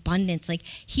blessing and abundance.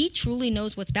 He truly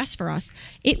knows what's best for us.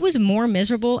 It was more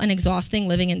miserable and exhausting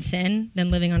living in sin than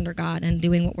living under God and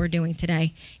doing what we're doing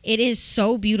today. It is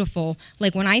so beautiful.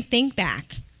 When I think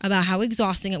back about how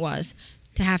exhausting it was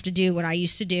to have to do what I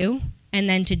used to do, and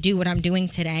then to do what I'm doing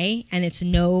today, and it's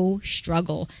no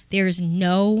struggle. There's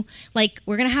no, like,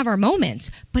 we're going to have our moments,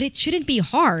 but it shouldn't be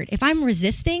hard. If I'm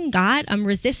resisting God, I'm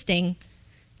resisting,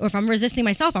 or if I'm resisting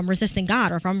myself, I'm resisting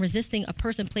God, or if I'm resisting a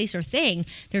person, place, or thing,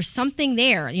 there's something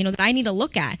there, that I need to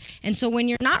look at. And so when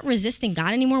you're not resisting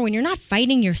God anymore, when you're not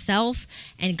fighting yourself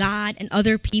and God and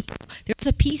other people, there's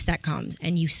a peace that comes,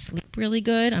 and you sleep really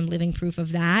good. I'm living proof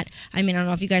of that. I mean, I don't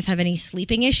know if you guys have any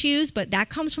sleeping issues, but that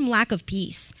comes from lack of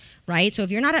peace, right? So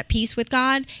if you're not at peace with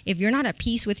God, if you're not at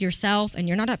peace with yourself, and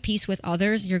you're not at peace with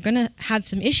others, you're going to have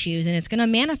some issues, and it's going to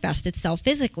manifest itself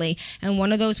physically. And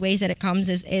one of those ways that it comes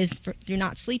is through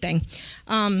not sleeping.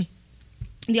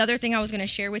 The other thing I was going to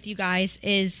share with you guys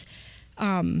is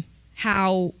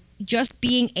how just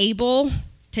being able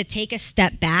to take a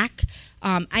step back,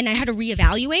 and I had to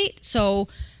reevaluate. So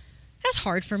that's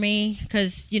hard for me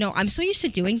because, I'm so used to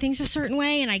doing things a certain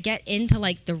way, and I get into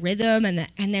like the rhythm, and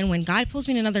then when God pulls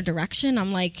me in another direction,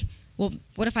 I'm like, well,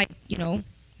 what if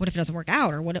what if it doesn't work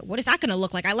out? Or what is that going to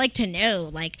look like? I like to know.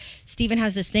 Like, Stephen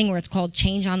has this thing where it's called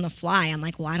change on the fly. I'm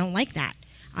like, well, I don't like that.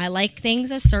 I like things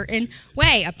a certain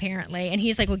way, apparently. And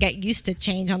he's like, well, get used to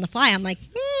change on the fly. I'm like,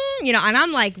 and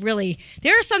I'm like, really,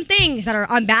 there are some things that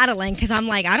I'm battling because I'm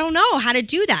like, I don't know how to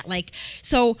do that. Like,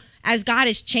 so as God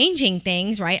is changing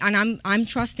things, right, and I'm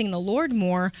trusting the Lord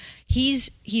more, he's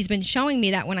been showing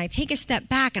me that when I take a step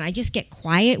back and I just get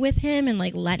quiet with him and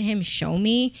like let him show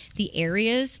me the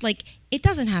areas, like, it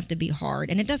doesn't have to be hard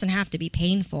and it doesn't have to be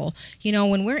painful.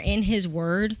 When we're in his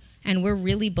word and we're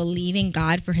really believing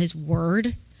God for his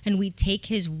word, and we take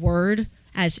his word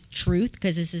as truth,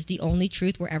 because this is the only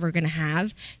truth we're ever going to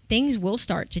have, things will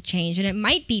start to change. And it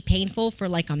might be painful for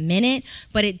like a minute,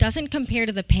 but it doesn't compare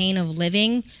to the pain of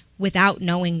living without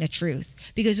knowing the truth.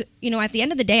 Because, at the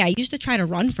end of the day, I used to try to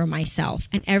run from myself.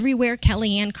 And everywhere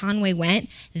Ann Conway went,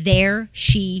 there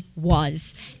she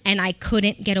was. And I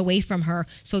couldn't get away from her.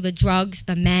 So the drugs,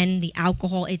 the men, the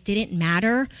alcohol, it didn't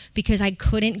matter because I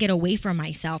couldn't get away from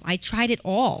myself. I tried it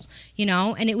all,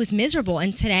 and it was miserable.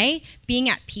 And today, being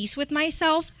at peace with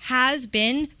myself has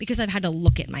been because I've had to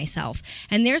look at myself.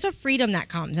 And there's a freedom that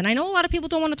comes. And I know a lot of people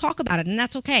don't want to talk about it, and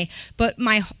that's okay. But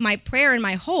my prayer and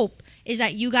my hope is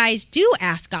that you guys do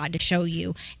ask God to show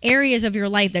you areas of your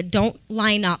life that don't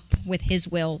line up with his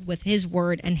will, with his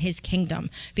word and his kingdom,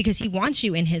 because he wants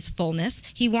you in his fullness.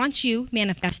 He wants you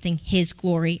manifesting his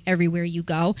glory everywhere you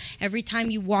go. Every time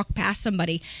you walk past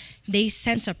somebody, they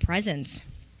sense a presence.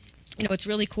 It's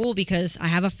really cool because I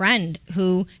have a friend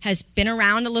who has been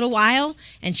around a little while,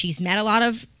 and she's met a lot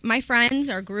of my friends,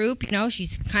 our group.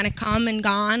 She's kind of come and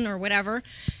gone or whatever.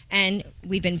 And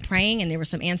we've been praying, and there were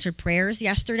some answered prayers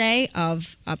yesterday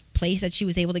of a place that she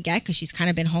was able to get because she's kind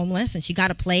of been homeless, and she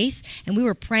got a place. And we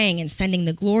were praying and sending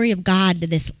the glory of God to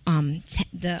this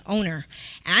the owner.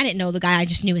 And I didn't know the guy; I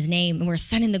just knew his name. And we're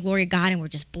sending the glory of God, and we're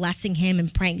just blessing him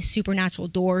and praying supernatural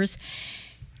doors.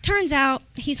 Turns out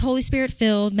he's Holy Spirit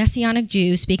filled, Messianic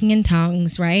Jew, speaking in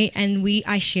tongues, right? And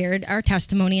I shared our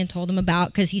testimony and told him about,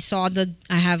 because he saw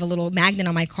I have a little magnet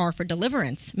on my car for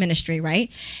deliverance ministry,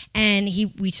 right? And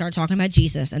we started talking about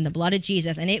Jesus and the blood of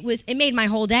Jesus, and it made my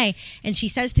whole day. And she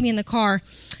says to me in the car,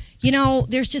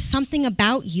 there's just something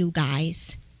about you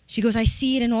guys. She goes, I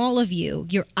see it in all of you.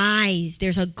 Your eyes,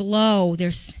 there's a glow.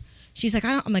 She's like,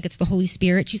 I'm like, it's the Holy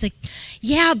Spirit. She's like,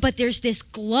 yeah, but there's this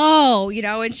glow,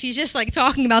 and she's just like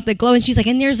talking about the glow. And she's like,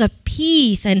 and there's a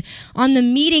peace. And on the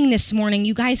meeting this morning,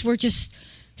 you guys were just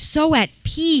so at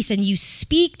peace, and you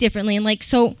speak differently. And like,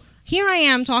 so here I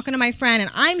am talking to my friend,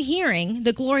 and I'm hearing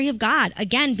the glory of God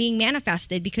again being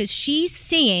manifested because she's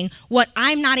seeing what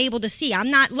I'm not able to see. I'm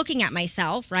not looking at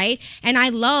myself, right? And I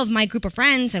love my group of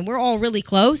friends, and we're all really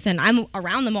close, and I'm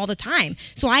around them all the time.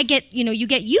 So I get, you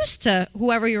get used to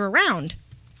whoever you're around.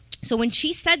 So when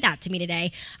she said that to me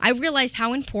today, I realized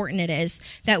how important it is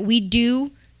that we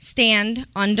do stand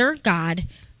under God.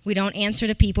 We don't answer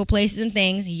to people, places, and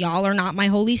things. Y'all are not my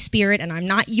Holy Spirit, and I'm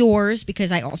not yours,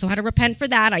 because I also had to repent for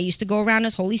that. I used to go around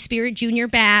as Holy Spirit Junior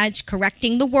badge,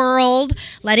 correcting the world,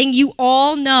 letting you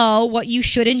all know what you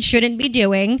should and shouldn't be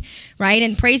doing, right?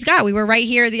 And praise God, we were right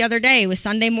here the other day. It was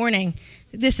Sunday morning.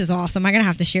 This is awesome. I'm going to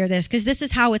have to share this, because this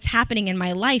is how it's happening in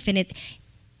my life, and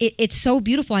it's so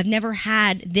beautiful. I've never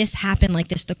had this happen like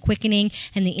this, the quickening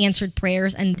and the answered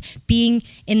prayers and being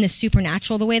in the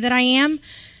supernatural the way that I am.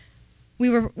 We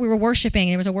were worshiping.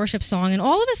 There was a worship song, and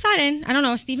all of a sudden, I don't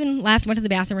know, Stephen left, went to the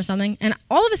bathroom or something, and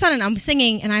all of a sudden I'm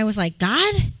singing, and I was like,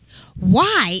 God,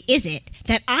 why is it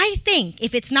that I think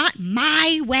if it's not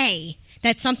my way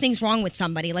that something's wrong with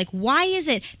somebody? Like, why is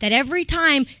it that every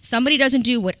time somebody doesn't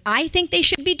do what I think they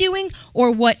should be doing or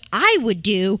what I would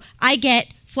do, I get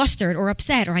flustered or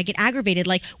upset, or I get aggravated,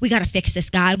 like, we got to fix this,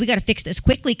 God. We got to fix this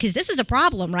quickly because this is a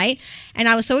problem, right? And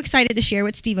I was so excited to share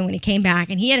with Stephen when he came back,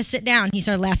 and he had to sit down. He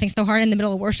started laughing so hard in the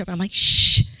middle of worship. I'm like,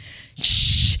 shh,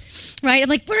 shh, right? I'm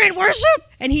like, we're in worship.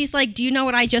 And he's like, do you know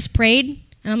what I just prayed?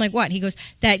 And I'm like, what? He goes,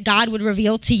 that God would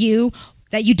reveal to you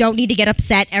that you don't need to get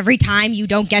upset every time you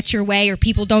don't get your way or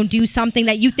people don't do something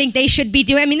that you think they should be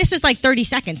doing. I mean, this is like 30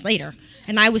 seconds later.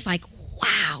 And I was like,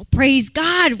 wow, praise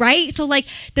God, right? So like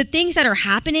the things that are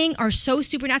happening are so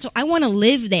supernatural. I want to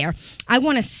live there. I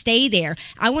want to stay there.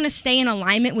 I want to stay in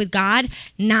alignment with God,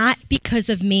 not because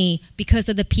of me, because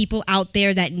of the people out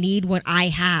there that need what I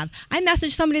have. I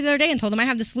messaged somebody the other day and told them I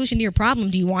have the solution to your problem.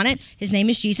 Do you want it? His name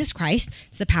is Jesus Christ.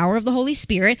 It's the power of the Holy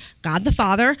Spirit, God the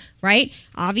Father, right?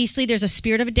 Obviously, there's a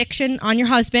spirit of addiction on your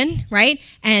husband, right?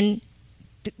 And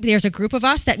there's a group of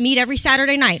us that meet every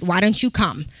Saturday night. Why don't you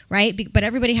come, right? But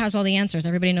everybody has all the answers.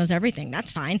 Everybody knows everything.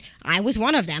 That's fine. I was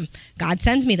one of them. God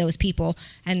sends me those people.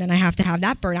 And then I have to have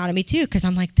that burn out of me too, because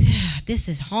I'm like, this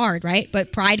is hard, right?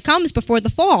 But pride comes before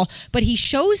the fall. But he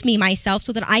shows me myself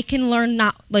so that I can learn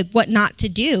what not to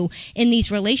do in these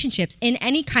relationships, in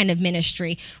any kind of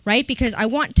ministry, right? Because I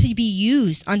want to be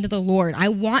used unto the Lord. I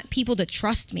want people to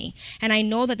trust me. And I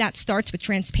know that starts with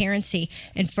transparency.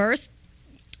 And first,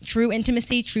 true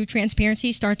intimacy, true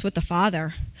transparency starts with the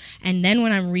Father. And then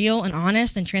when I'm real and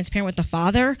honest and transparent with the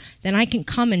Father, then I can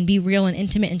come and be real and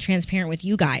intimate and transparent with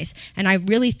you guys. And I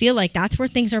really feel like that's where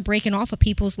things are breaking off of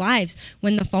people's lives.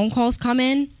 When the phone calls come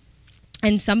in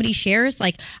and somebody shares,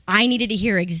 like, I needed to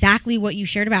hear exactly what you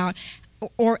shared about,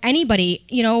 or anybody,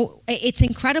 it's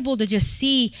incredible to just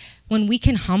see when we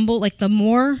can humble, like the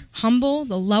more humble,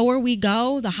 the lower we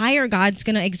go, the higher God's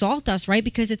going to exalt us, right?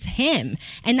 Because it's him.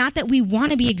 And not that we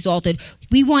want to be exalted.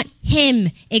 We want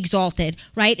him exalted,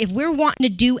 right? If we're wanting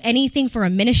to do anything for a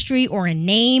ministry or a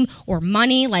name or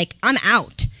money, like, I'm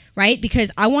out. Right?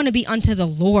 Because I want to be unto the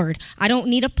Lord. I don't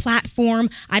need a platform.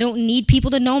 I don't need people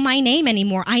to know my name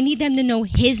anymore. I need them to know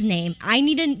his name. They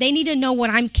need to know what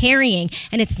I'm carrying.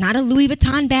 And it's not a Louis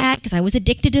Vuitton bag, because I was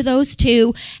addicted to those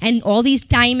too. And all these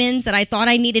diamonds that I thought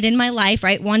I needed in my life,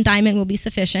 right? One diamond will be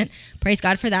sufficient. Praise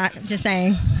God for that. I'm just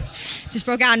saying. Just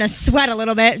broke out in a sweat a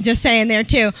little bit, just saying there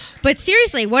too. But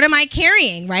seriously, what am I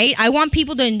carrying, right? I want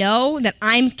people to know that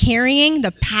I'm carrying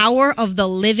the power of the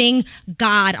living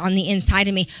God on the inside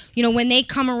of me. When they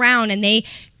come around and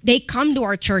they come to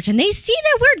our church and they see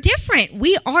that we're different.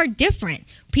 We are different.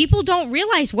 People don't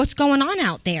realize what's going on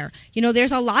out there.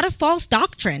 There's a lot of false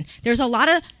doctrine. There's a lot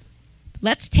of,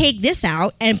 let's take this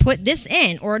out and put this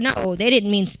in. Or no, they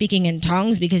didn't mean speaking in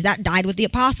tongues because that died with the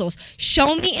apostles.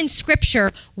 Show me in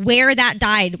Scripture where that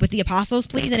died with the apostles,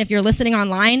 please. And if you're listening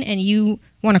online and you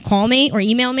want to call me or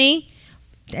email me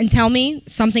and tell me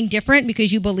something different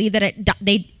because you believe that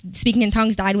they speaking in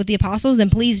tongues died with the apostles, then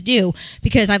please do,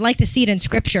 because I'd like to see it in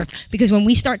Scripture. Because when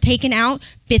we start taking out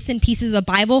bits and pieces of the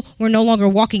Bible, we're no longer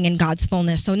walking in God's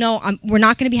fullness. So no, we're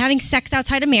not going to be having sex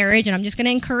outside of marriage, and I'm just going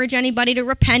to encourage anybody to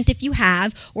repent if you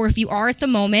have, or if you are at the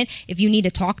moment. If you need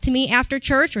to talk to me after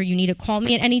church, or you need to call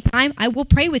me at any time, I will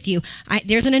pray with you.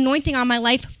 There's an anointing on my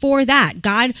life for that.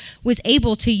 God was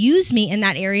able to use me in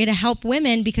that area to help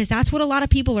women, because that's what a lot of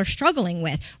people are struggling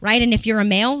with, right? And if you're a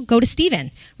male, go to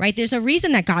Stephen, right? There's a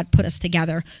reason that God put us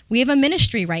together. We have a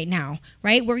ministry right now,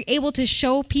 right? We're able to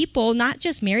show people, not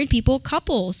just married people,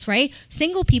 couples, right?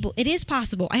 Single people. It is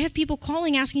possible. I have people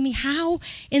calling asking me, how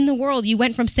in the world you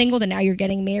went from single to now you're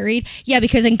getting married? Yeah,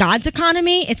 because in God's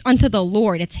economy, it's unto the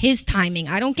Lord. It's his timing.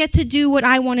 I don't get to do what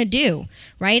I want to do,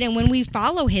 right? And when we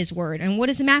follow his word, and what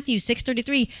is Matthew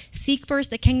 6:33? Seek first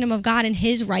the kingdom of God and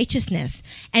his righteousness,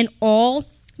 and all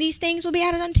these things will be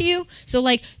added unto you. So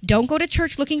don't go to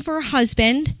church looking for a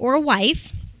husband or a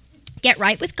wife. Get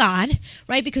right with God,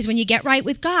 right? Because when you get right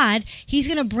with God, he's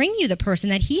going to bring you the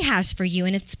person that he has for you.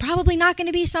 And it's probably not going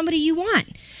to be somebody you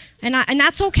want. And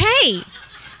that's okay.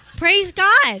 Praise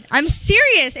God. I'm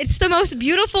serious. It's the most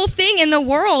beautiful thing in the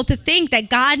world to think that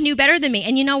God knew better than me.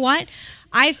 And you know what?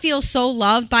 I feel so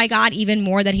loved by God even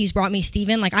more that he's brought me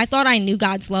Stephen. I thought I knew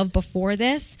God's love before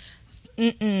this.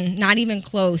 Not even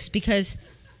close, because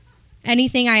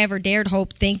anything I ever dared,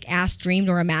 hope, think, ask, dreamed,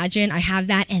 or imagine, I have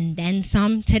that and then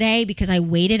some today, because I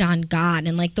waited on God.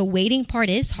 And the waiting part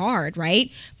is hard,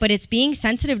 right? But it's being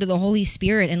sensitive to the Holy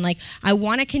Spirit. And I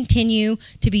want to continue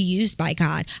to be used by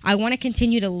God. I want to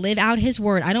continue to live out his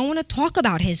word. I don't want to talk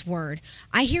about his word.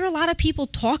 I hear a lot of people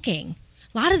talking,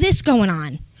 a lot of this going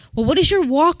on. Well, what does your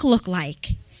walk look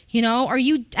like? Are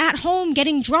you at home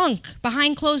getting drunk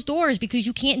behind closed doors because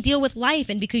you can't deal with life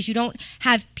and because you don't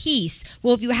have peace?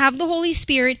 Well, if you have the Holy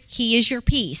Spirit, he is your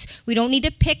peace. We don't need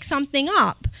to pick something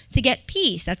up to get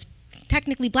peace. That's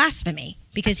technically blasphemy,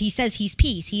 because he says he's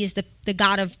peace. He is the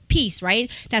God of peace, right?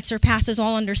 That surpasses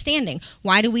all understanding.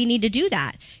 Why do we need to do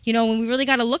that? When we really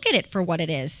got to look at it for what it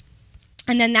is.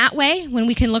 And then that way, when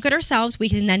we can look at ourselves, we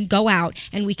can then go out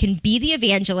and we can be the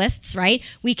evangelists, right?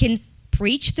 We can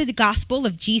preach the gospel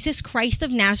of Jesus Christ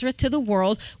of Nazareth to the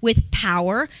world with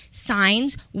power,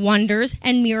 signs, wonders,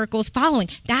 and miracles following.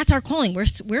 That's our calling.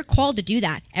 We're called to do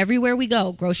that everywhere we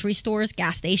go. Grocery stores,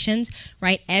 gas stations,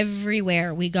 right?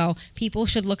 Everywhere we go, people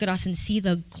should look at us and see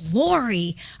the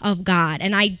glory of God.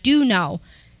 And I do know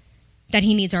that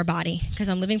he needs our body, because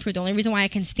I'm living proof. The only reason why I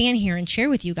can stand here and share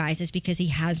with you guys is because he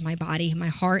has my body, my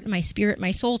heart, my spirit,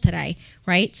 my soul today,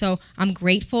 right? So I'm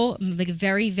grateful. I'm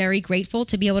very, very grateful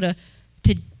to be able to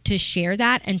share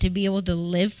that and to be able to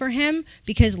live for him,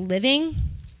 because living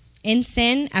in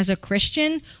sin as a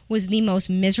Christian was the most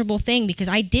miserable thing, because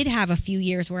I did have a few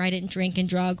years where I didn't drink and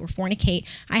drug or fornicate.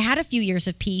 I had a few years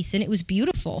of peace and it was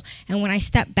beautiful. And when I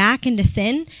stepped back into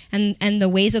sin and the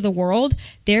ways of the world,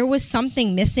 there was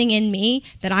something missing in me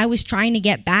that I was trying to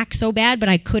get back so bad, but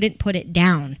I couldn't put it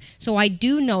down. So I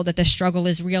do know that the struggle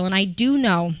is real, and I do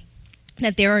know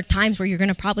that there are times where you're going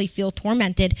to probably feel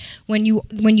tormented when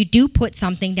you do put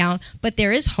something down, but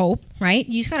there is hope, right?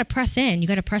 You just got to press in. You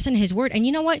got to press in his word. And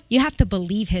you know what? You have to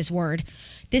believe his word.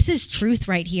 This is truth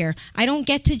right here. I don't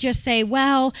get to just say,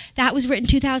 well, that was written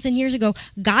 2,000 years ago.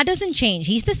 God doesn't change.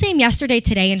 He's the same yesterday,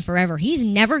 today, and forever. He's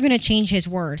never going to change his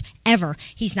word, ever.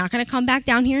 He's not going to come back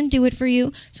down here and do it for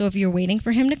you. So if you're waiting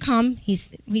for him to come, he's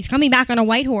coming back on a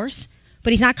white horse. But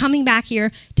he's not coming back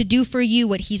here to do for you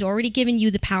what he's already given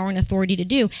you the power and authority to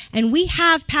do. And we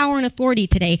have power and authority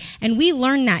today, and we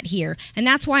learn that here. And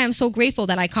that's why I'm so grateful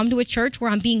that I come to a church where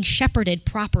I'm being shepherded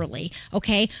properly,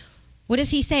 okay? What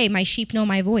does he say? My sheep know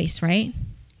my voice, right?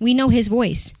 We know his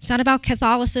voice. It's not about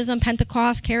Catholicism,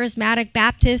 Pentecost, Charismatic,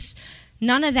 Baptist,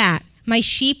 none of that. My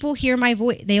sheep will hear my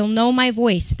voice. They'll know my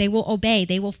voice. They will obey.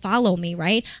 They will follow me,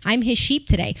 right? I'm his sheep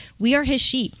today. We are his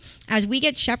sheep. As we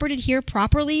get shepherded here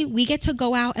properly, we get to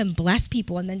go out and bless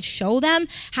people and then show them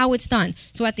how it's done.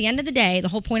 So at the end of the day, the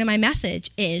whole point of my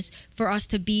message is for us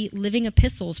to be living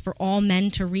epistles for all men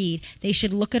to read. They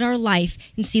should look at our life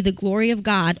and see the glory of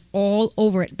God all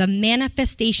over it, the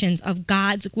manifestations of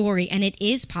God's glory. And it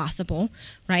is possible,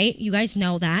 right? You guys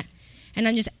know that. And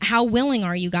I'm just, how willing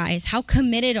are you guys? How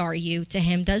committed are you to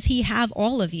him? Does he have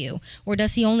all of you? Or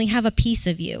does he only have a piece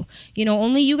of you?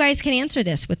 Only you guys can answer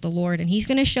this with the Lord. And he's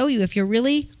going to show you if you're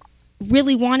really,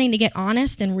 really wanting to get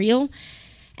honest and real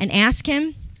and ask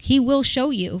him, he will show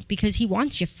you, because he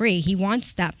wants you free. He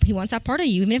wants that part of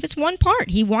you, even if it's one part.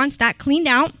 He wants that cleaned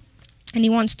out. And he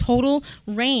wants total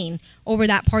reign over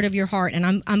that part of your heart.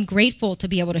 And I'm grateful to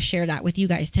be able to share that with you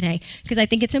guys today, because I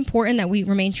think it's important that we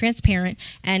remain transparent.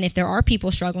 And if there are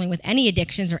people struggling with any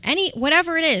addictions or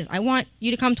whatever it is, I want you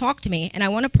to come talk to me. And I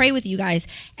want to pray with you guys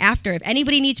after. If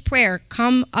anybody needs prayer,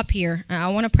 come up here.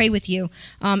 I want to pray with you.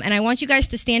 And I want you guys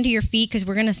to stand to your feet, because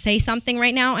we're going to say something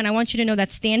right now. And I want you to know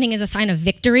that standing is a sign of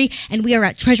victory. And we are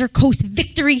at Treasure Coast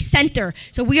Victory Center.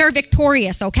 So we are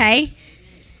victorious, okay?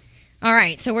 All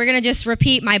right, so we're going to just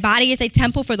repeat, my body is a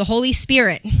temple for the Holy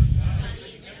Spirit.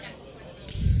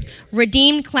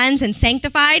 Redeemed, cleansed, and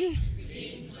sanctified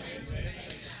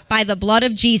by the blood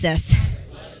of Jesus.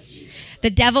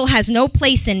 The devil has no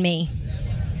place in me.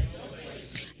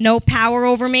 No power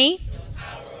over me.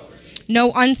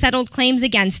 No unsettled claims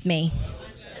against me.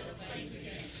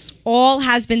 All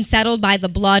has been settled by the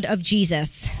blood of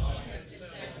Jesus.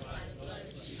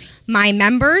 My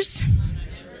members,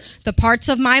 the parts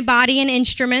of my body and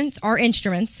instruments are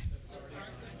instruments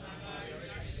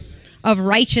of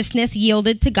righteousness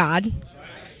yielded to God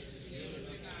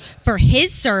for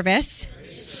his service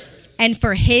and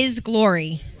for his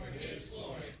glory.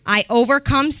 I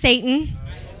overcome Satan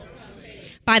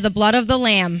by the blood of the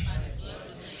Lamb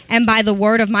and by the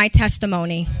word of my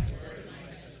testimony.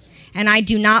 And I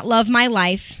do not love my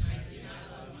life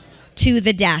to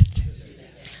the death.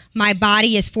 My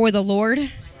body is for the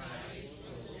Lord,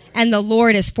 and the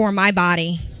Lord is for my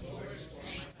body.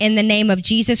 In the name of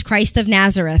Jesus Christ of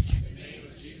Nazareth.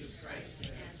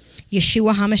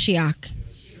 Yeshua HaMashiach.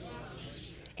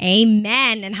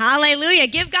 Amen and hallelujah.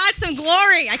 Give God some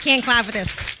glory. I can't clap with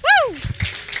this. Woo!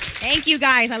 Thank you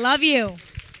guys. I love you.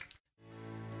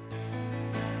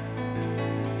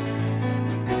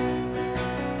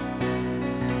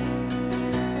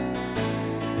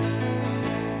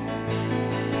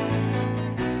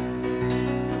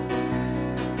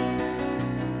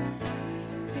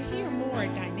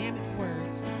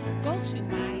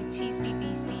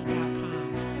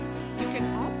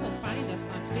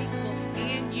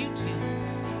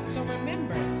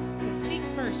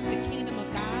 The kingdom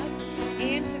of God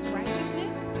and his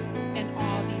righteousness, and all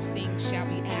shall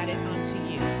be added unto